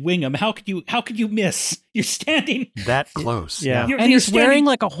only wing him. How could you miss? You're standing that close. Yeah. And he's wearing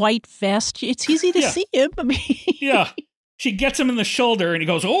like a white vest. It's easy to see him. I mean, yeah. She gets him in the shoulder and he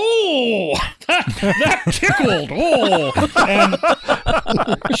goes, "Oh, that tickled." Oh,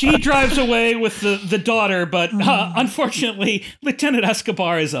 and she drives away with the daughter. But unfortunately, Lieutenant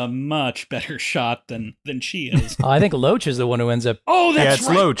Escobar is a much better shot than she is. I think Loach is the one who ends up. Oh, that's it's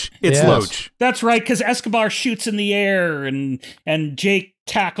right. Loach. It's Loach. That's right, because Escobar shoots in the air and Jake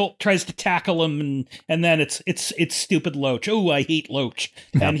tries to tackle him, and then it's stupid Loach. Oh, I hate Loach,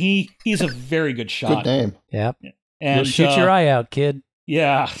 and he's a very good shot. Good name. Yep. And you'll shoot your eye out, kid.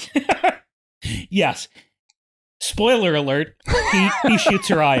 Yeah. Yes. Spoiler alert, he shoots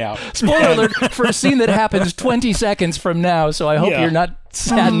her eye out. Spoiler alert for a scene that happens 20 seconds from now, so I hope you're not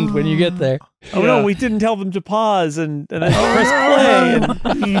saddened when you get there. Oh no, we didn't tell them to pause and then press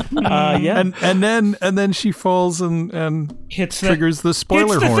play. And then she falls and triggers the spoiler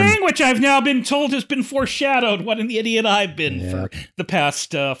horn. It's the horn. thing which I've now been told has been foreshadowed. What an idiot I've been for the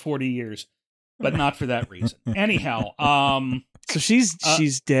past 40 years. But not for that reason. Anyhow, so she's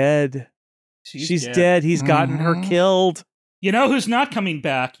dead. She's dead. He's gotten her killed. You know who's not coming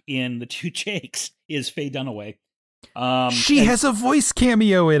back in The Two Jakes is Faye Dunaway. She has a voice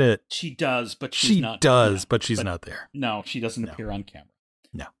cameo in it. She does, but she's not. But she's not there. No, she doesn't appear on camera.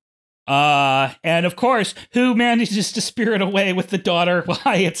 No. And of course, who manages to spirit away with the daughter?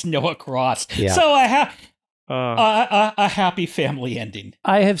 Why, it's Noah Cross. Yeah. So I have a happy family ending.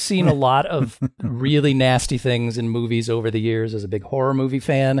 I have seen a lot of really nasty things in movies over the years as a big horror movie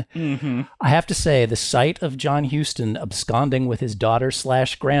fan. Mm-hmm. I have to say, the sight of John Huston absconding with his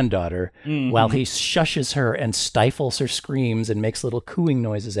daughter/granddaughter while he shushes her and stifles her screams and makes little cooing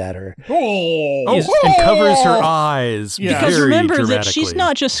noises at her. And covers her eyes. Yeah. Because remember that dramatically. she's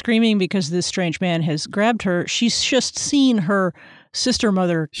not just screaming because this strange man has grabbed her. She's just seen her sister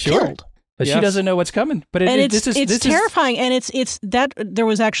mother killed. But she doesn't know what's coming. But it's terrifying, and it's that there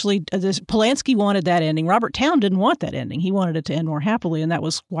was actually this Polanski wanted that ending. Robert Towne didn't want that ending. He wanted it to end more happily, and that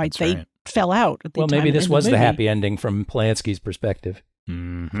was why they fell out. At the time maybe this was the movie. happy ending from Polanski's perspective.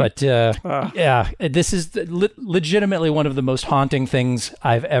 Mm-hmm. But this is legitimately one of the most haunting things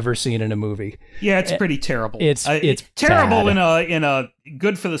I've ever seen in a movie. Yeah, it's pretty terrible. It's terrible bad. in a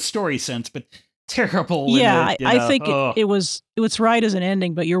good for the story sense, but terrible. Yeah, I think it was right as an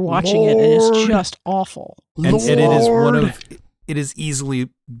ending, but you're watching it and it's just awful. And it is easily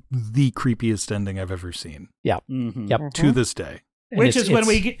the creepiest ending I've ever seen. Yeah, Mm-hmm. To this day. Which is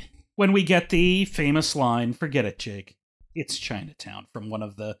when we get the famous line, "Forget it, Jake. It's Chinatown," from one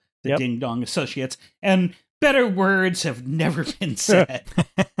of the Ding Dong associates, and better words have never been said.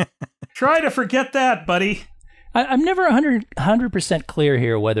 Try to forget that, buddy. I'm never 100% clear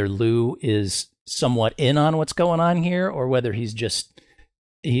here whether Lou is somewhat in on what's going on here or whether he's just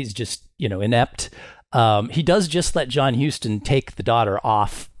inept. He does just let John Huston take the daughter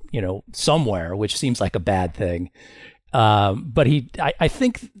off, somewhere, which seems like a bad thing. But I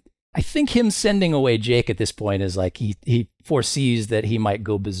think him sending away Jake at this point is like he foresees that he might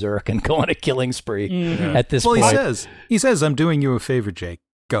go berserk and go on a killing spree at this point. He says, "I'm doing you a favor, Jake.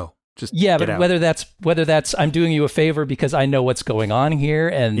 Go." Just but out. whether that's I'm doing you a favor because I know what's going on here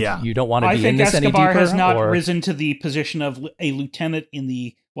and you don't want to be in this any deeper. I think Escobar has not risen to the position of a lieutenant in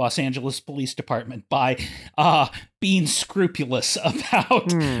the Los Angeles Police Department by being scrupulous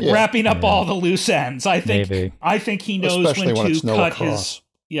about wrapping up all the loose ends. I think he knows especially when to cut his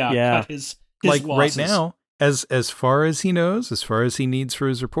cut his like losses. Right now, as far as he knows, as far as he needs for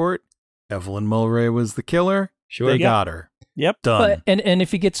his report, Evelyn Mulray was the killer. Sure, they got her. Yep. Done. But, and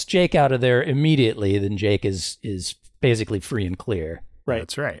if he gets Jake out of there immediately, then Jake is basically free and clear. Right.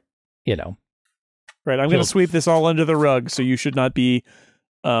 That's right. Right. I'm going to sweep this all under the rug, so you should not be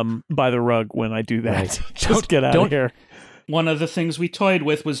by the rug when I do that. Right. Just get out of here. One of the things we toyed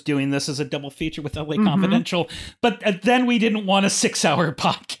with was doing this as a double feature with LA Confidential, but then we didn't want a 6-hour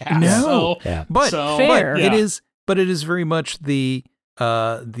podcast. No, but fair. It is very much the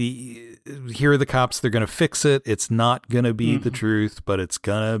here are the cops. They're going to fix it. It's not going to be the truth, but it's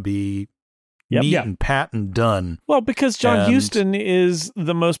going to be neat and pat and done. Well, because John Huston is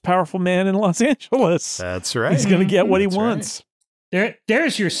the most powerful man in Los Angeles. That's right. He's going to get what he wants. Right.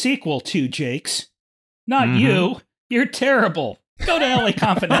 There's your sequel to Jake's. Not you. You're terrible. Go to LA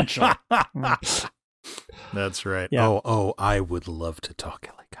Confidential. That's right. Yeah. Oh, I would love to talk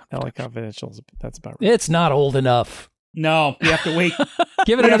LA Confidential. LA Confidential, that's about right. It's not old enough. No, we have to wait.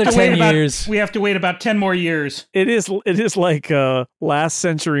 Give it another 10 years. We have to wait about 10 more years. It is like a last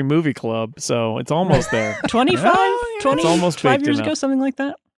century movie club, so it's almost there. 25? 20? It's almost 5 years enough. ago, something like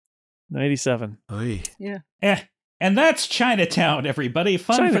that? 97. Oy. Yeah. And that's Chinatown, everybody.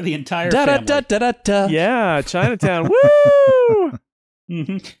 Fun for the entire family. Yeah, Chinatown. Woo!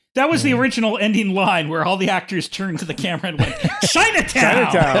 That was the original ending line where all the actors turned to the camera and went,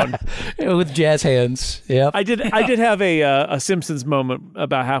 Chinatown! With jazz hands. Yep. I did have a Simpsons moment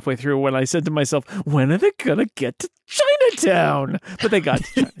about halfway through when I said to myself, when are they going to get to Chinatown? But they got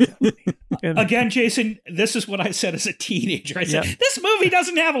to Chinatown. Again, Jason, this is what I said as a teenager. I said, this movie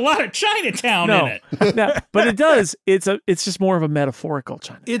doesn't have a lot of Chinatown in it. No, but it does. It's just more of a metaphorical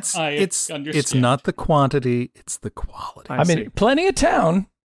Chinatown. It's not the quantity, it's the quality. I mean, plenty of town.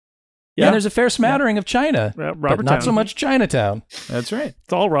 Yeah, and there's a fair smattering of China, but not so much Chinatown. That's right.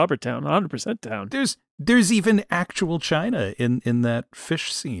 It's all Robert Town, 100% town. There's even actual China in that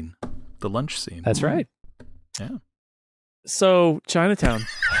fish scene, the lunch scene. That's right. Yeah. So Chinatown.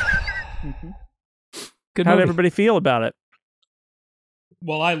 Good How movie. did everybody feel about it?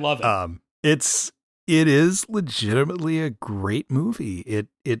 Well, I love it. It is legitimately a great movie.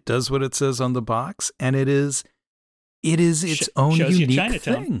 It does what it says on the box, and it is its own unique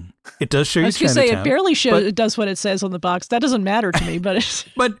thing. It does show you Chinatown. I was going to say, it barely shows. It does what it says on the box. That doesn't matter to me, but it's...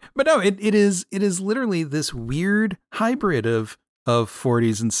 but no, it is literally this weird hybrid of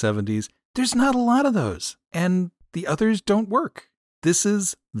 40s and 70s. There's not a lot of those, and the others don't work. This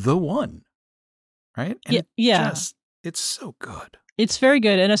is the one, right? And it's so good. It's very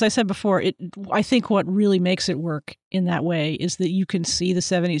good. And as I said before, I think what really makes it work in that way is that you can see the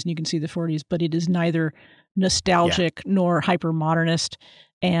 70s and you can see the 40s, but it is neither nostalgic nor hyper modernist.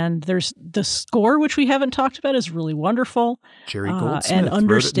 And there's the score, which we haven't talked about, is really wonderful. Jerry Goldsmith and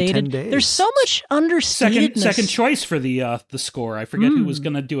understated. wrote it in 10 days. There's so much understatedness. Second choice for the score. I forget who was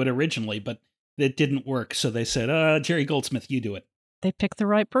going to do it originally, but it didn't work. So they said, Jerry Goldsmith, you do it. They picked the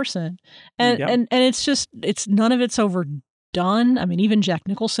right person. And it's just, none of it's overdone. I mean, even Jack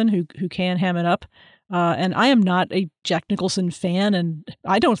Nicholson, who can ham it up. And I am not a Jack Nicholson fan, and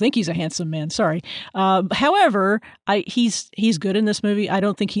I don't think he's a handsome man. Sorry. However, he's good in this movie. I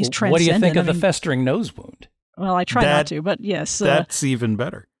don't think he's transcendent. What do you think of the festering nose wound? Well, I try not to, but yes. That's even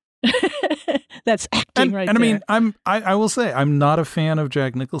better. That's acting right there. And I mean, I will say, I'm not a fan of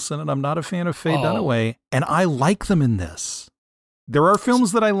Jack Nicholson, and I'm not a fan of Faye Dunaway, and I like them in this. There are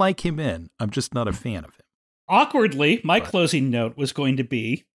films that I like him in. I'm just not a fan of him. Awkwardly, my closing note was going to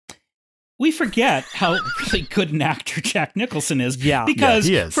be, we forget how really good an actor Jack Nicholson is. Yeah, because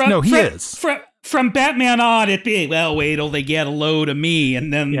he is. From Batman on, it'd be, well, wait till they get a load of me,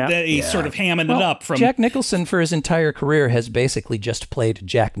 and then they sort of hamming it up. From Jack Nicholson, for his entire career, has basically just played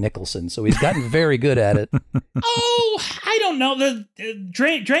Jack Nicholson, so he's gotten very good at it. I don't know.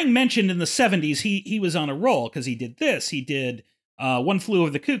 Drang mentioned in the 70s he was on a roll because he did this. He did One Flew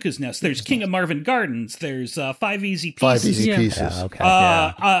Over the Cuckoo's Nest. There's King of Marvin Gardens. There's Five Easy Pieces. 5 Easy Yeah. Pieces. Yeah, okay.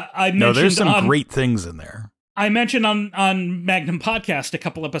 I mentioned there's some great things in there. I mentioned on Magnum Podcast a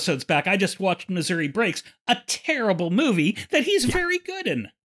couple episodes back, I just watched Missouri Breaks, a terrible movie that he's very good in.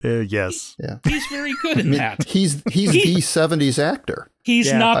 Yes. Yeah. He's very good in that. He's the 70s actor.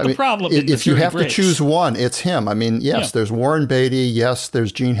 He's not the problem. in If you Missouri have Breaks. to choose one, it's him. I mean, yes, Yeah. there's Warren Beatty. Yes,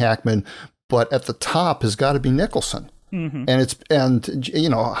 there's Gene Hackman. But at the top has got to be Nicholson. Mm-hmm. And you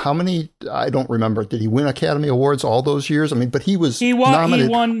know, how many, I don't remember, did he win Academy Awards all those years? I mean, but he nominated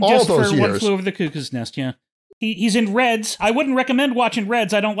won all just those for years. One Flew Over the Cuckoo's Nest, yeah. He's in Reds. I wouldn't recommend watching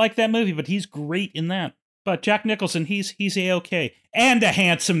Reds. I don't like that movie, but he's great in that. But Jack Nicholson, he's A-okay. And a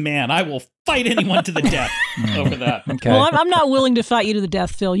handsome man. I will fight anyone to the death over that. Okay. Well, I'm not willing to fight you to the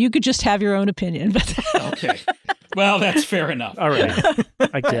death, Phil. You could just have your own opinion. But Okay. Well, that's fair enough. All right.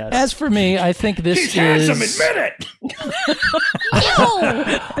 I guess. As for me, I think this He's is... handsome, admit it!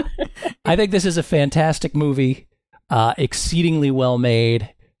 I think this is a fantastic movie, exceedingly well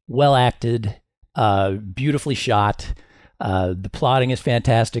made, well acted, beautifully shot. The plotting is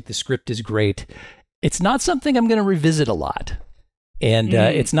fantastic. The script is great. It's not something I'm going to revisit a lot. And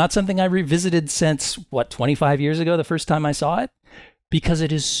it's not something I revisited since, 25 years ago, the first time I saw it, because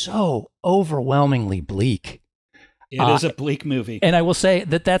it is so overwhelmingly bleak. It is a bleak movie. And I will say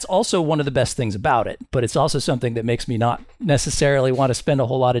that that's also one of the best things about it, but it's also something that makes me not necessarily want to spend a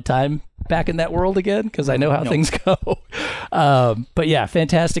whole lot of time back in that world again, because I know how things go. But yeah,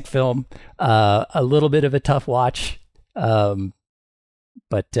 fantastic film. A little bit of a tough watch. But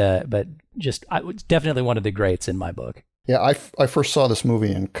just definitely one of the greats in my book. Yeah, I first saw this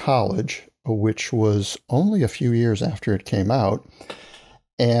movie in college, which was only a few years after it came out.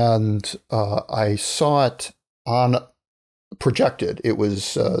 And I saw it on projected. It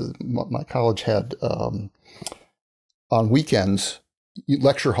was, my college had, on weekends,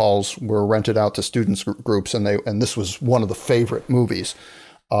 lecture halls were rented out to students groups, and this was one of the favorite movies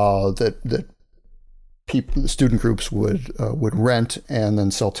that the student groups would rent and then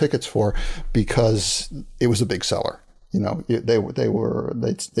sell tickets for, because it was a big seller. You know,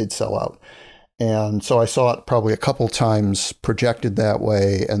 they'd sell out. And so I saw it probably a couple times projected that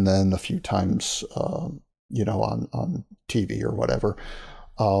way, and then a few times, on TV or whatever.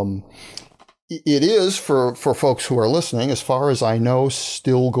 It is, for folks who are listening, as far as I know,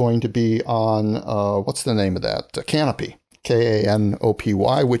 still going to be on, what's the name of that? Canopy,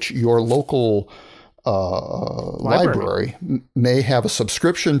 Kanopy, which your local library may have a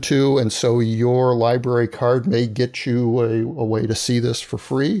subscription to, and so your library card may get you a way to see this for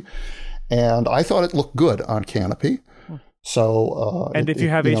free. And I thought it looked good on Canopy. So, and if you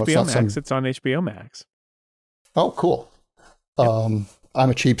have HBO Max, it's on HBO Max. Oh, cool. Yep. I'm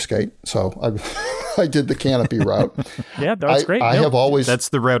a cheapskate, so I did the Canopy route. Yeah, that's great. That's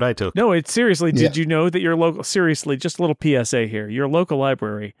the route I took. No, it's seriously. Did you know that your local? Seriously, just a little PSA here. Your local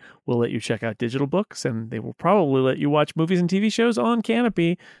library will let you check out digital books, and they will probably let you watch movies and TV shows on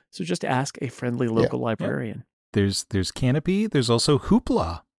Canopy. So just ask a friendly local librarian. There's Canopy. There's also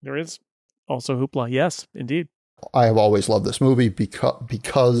Hoopla. There is also Hoopla. Yes, indeed. I have always loved this movie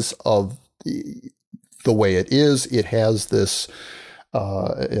because of the way it is. It has this.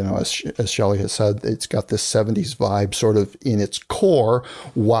 As Shelley has said, it's got this 70s vibe sort of in its core,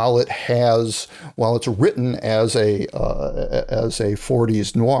 while it's written as a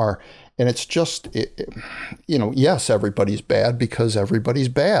 40s noir. And it's just, yes, everybody's bad because everybody's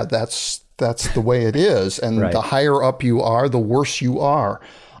bad. That's the way it is. And Right. The higher up you are, the worse you are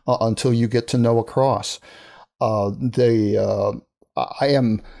until you get to Noah Cross. I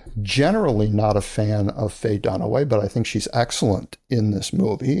am generally not a fan of Faye Dunaway, but I think she's excellent in this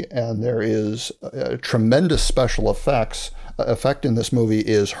movie. And there is a tremendous special effect in this movie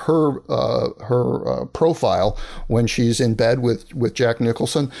is her profile when she's in bed with Jack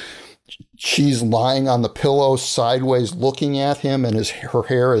Nicholson. She's lying on the pillow sideways looking at him, and her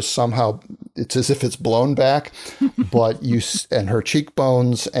hair is somehow, it's as if it's blown back, and her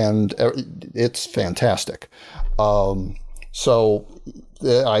cheekbones, and it's fantastic. So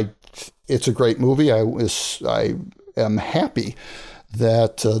it's a great movie. I am happy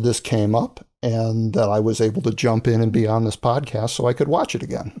that this came up and that I was able to jump in and be on this podcast so I could watch it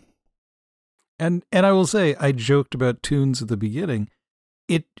again. And I will say, I joked about tunes at the beginning.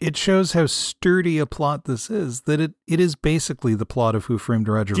 It shows how sturdy a plot this is, that it is basically the plot of Who Framed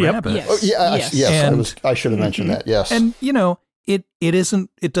Roger Rabbit. Yes. Oh, yes. I should have mentioned that. Yes. And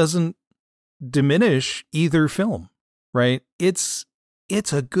it doesn't diminish either film, right? It's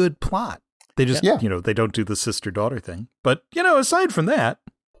a good plot. They just, they don't do the sister-daughter thing. But, aside from that.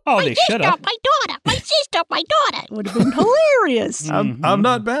 Oh, they should have. My daughter, my sister. chased up my daughter. It would have been hilarious. I'm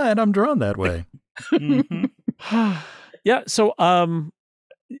not bad. I'm drawn that way. Yeah. So,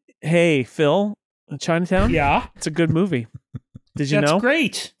 hey, Phil, Chinatown. Yeah, it's a good movie. Did you know? That's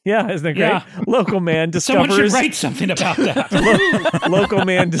great. Yeah, isn't that great? Yeah. Local man discovers. Someone should write something about that. Local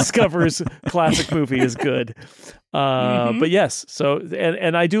man discovers classic movie is good. But yes, so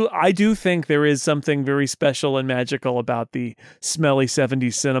and I do think there is something very special and magical about the smelly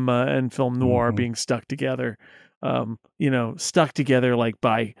 70s cinema and film noir being stuck together. Stuck together like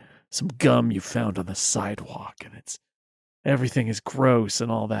by some gum you found on the sidewalk, and everything is gross and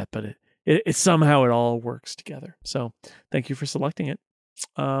all that, but it somehow it all works together. So thank you for selecting it.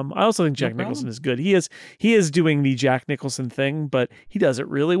 I also think Jack Nicholson is good. He is doing the Jack Nicholson thing, but he does it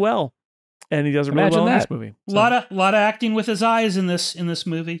really well. And he does it really well in this movie. A lot of acting with his eyes in this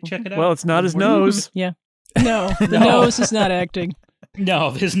movie. Check it out. Well, it's not his nose. Yeah. No, the nose is not acting.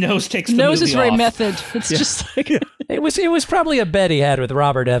 No, his nose takes the nose movie is very off. method. It's just like it was probably a bet he had with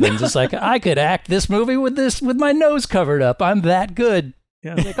Robert Evans. It's like, I could act this movie with my nose covered up. I'm that good.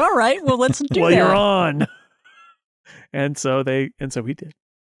 Yeah. Like, all right, well, let's do well, that. You're on. And so he did.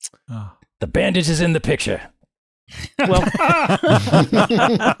 The bandage is in the picture.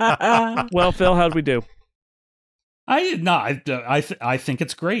 Well, Phil, how'd we do? I think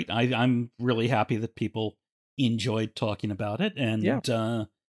it's great. I'm really happy that people enjoyed talking about it, and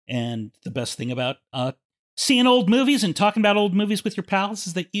and the best thing about seeing old movies and talking about old movies with your pals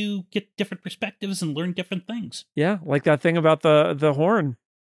is that you get different perspectives and learn different things. Yeah, like that thing about the horn.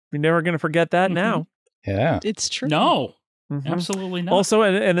 We're never going to forget that now. Yeah, it's true. No, absolutely not. Also,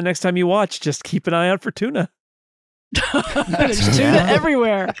 and the next time you watch, just keep an eye out for tuna. There's tuna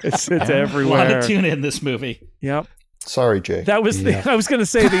everywhere. It's everywhere. A lot of tuna in this movie. Yep. Sorry, Jay. That was I was going to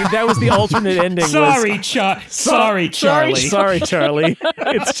say that was the alternate ending. Sorry, Charlie. Sorry, Charlie.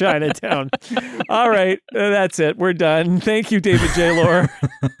 It's Chinatown. All right, that's it. We're done. Thank you, David J. Lohr.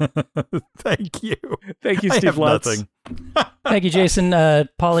 Thank you. Thank you, Steve Lutz. Nothing. Thank you, Jason.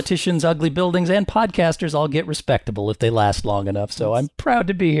 Politicians, ugly buildings, and podcasters all get respectable if they last long enough. So I'm proud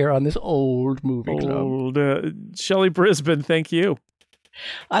to be here on this old movie club. Shelley Brisbane, thank you.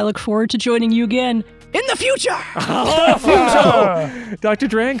 I look forward to joining you again in the future. Dr.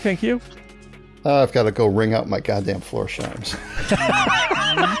 Drang, thank you. I've got to go ring out my goddamn floor chimes.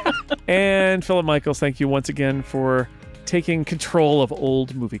 And Philip Michaels, thank you once again for taking control of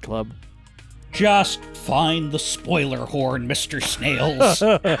Old Movie Club. Just find the spoiler horn, Mr. Snails.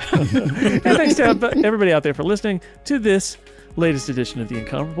 And thanks to everybody out there for listening to this latest edition of The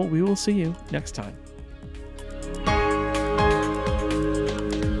Incomparable. We will see you next time.